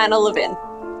me, Hannah Levin.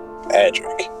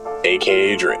 Adric,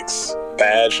 aka Drix,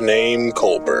 badge name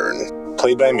Colburn,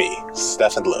 played by me,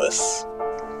 Stefan Lewis.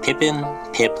 Pippin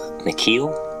Pip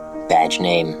McKeel, badge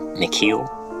name McKeel,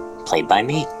 played by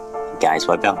me, Guys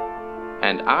Webell.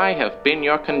 And I have been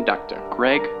your conductor,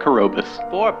 Greg Karobis.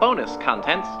 For bonus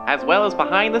content, as well as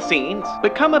behind the scenes,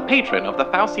 become a patron of the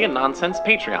Faustian Nonsense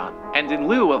Patreon. And in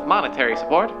lieu of monetary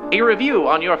support, a review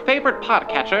on your favorite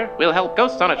podcatcher will help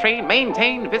Ghosts on a Train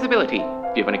maintain visibility.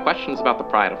 If you have any questions about the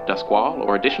Pride of Duskwall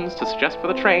or additions to suggest for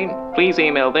the train, please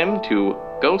email them to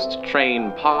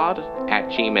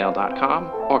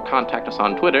ghosttrainpod@gmail.com or contact us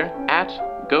on Twitter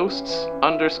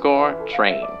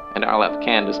 @ghosts_train. And I'll have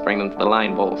Candace bring them to the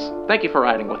line bowls. Thank you for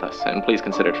riding with us, and please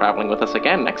consider traveling with us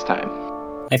again next time.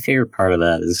 My favorite part of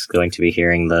that is going to be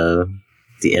hearing the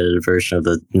edited version of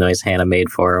the noise Hannah made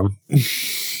for him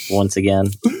once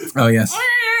again. Oh, yes.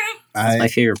 That's my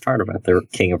favorite part about the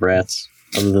King of Rats,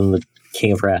 other than the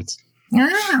King of Rats.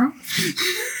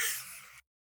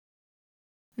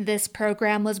 This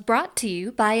program was brought to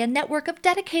you by a network of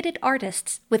dedicated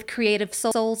artists with creative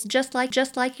souls just like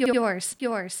yours.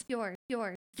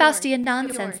 Faustian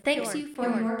Nonsense thanks you for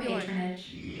your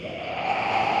patronage.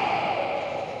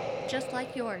 Just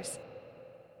like yours.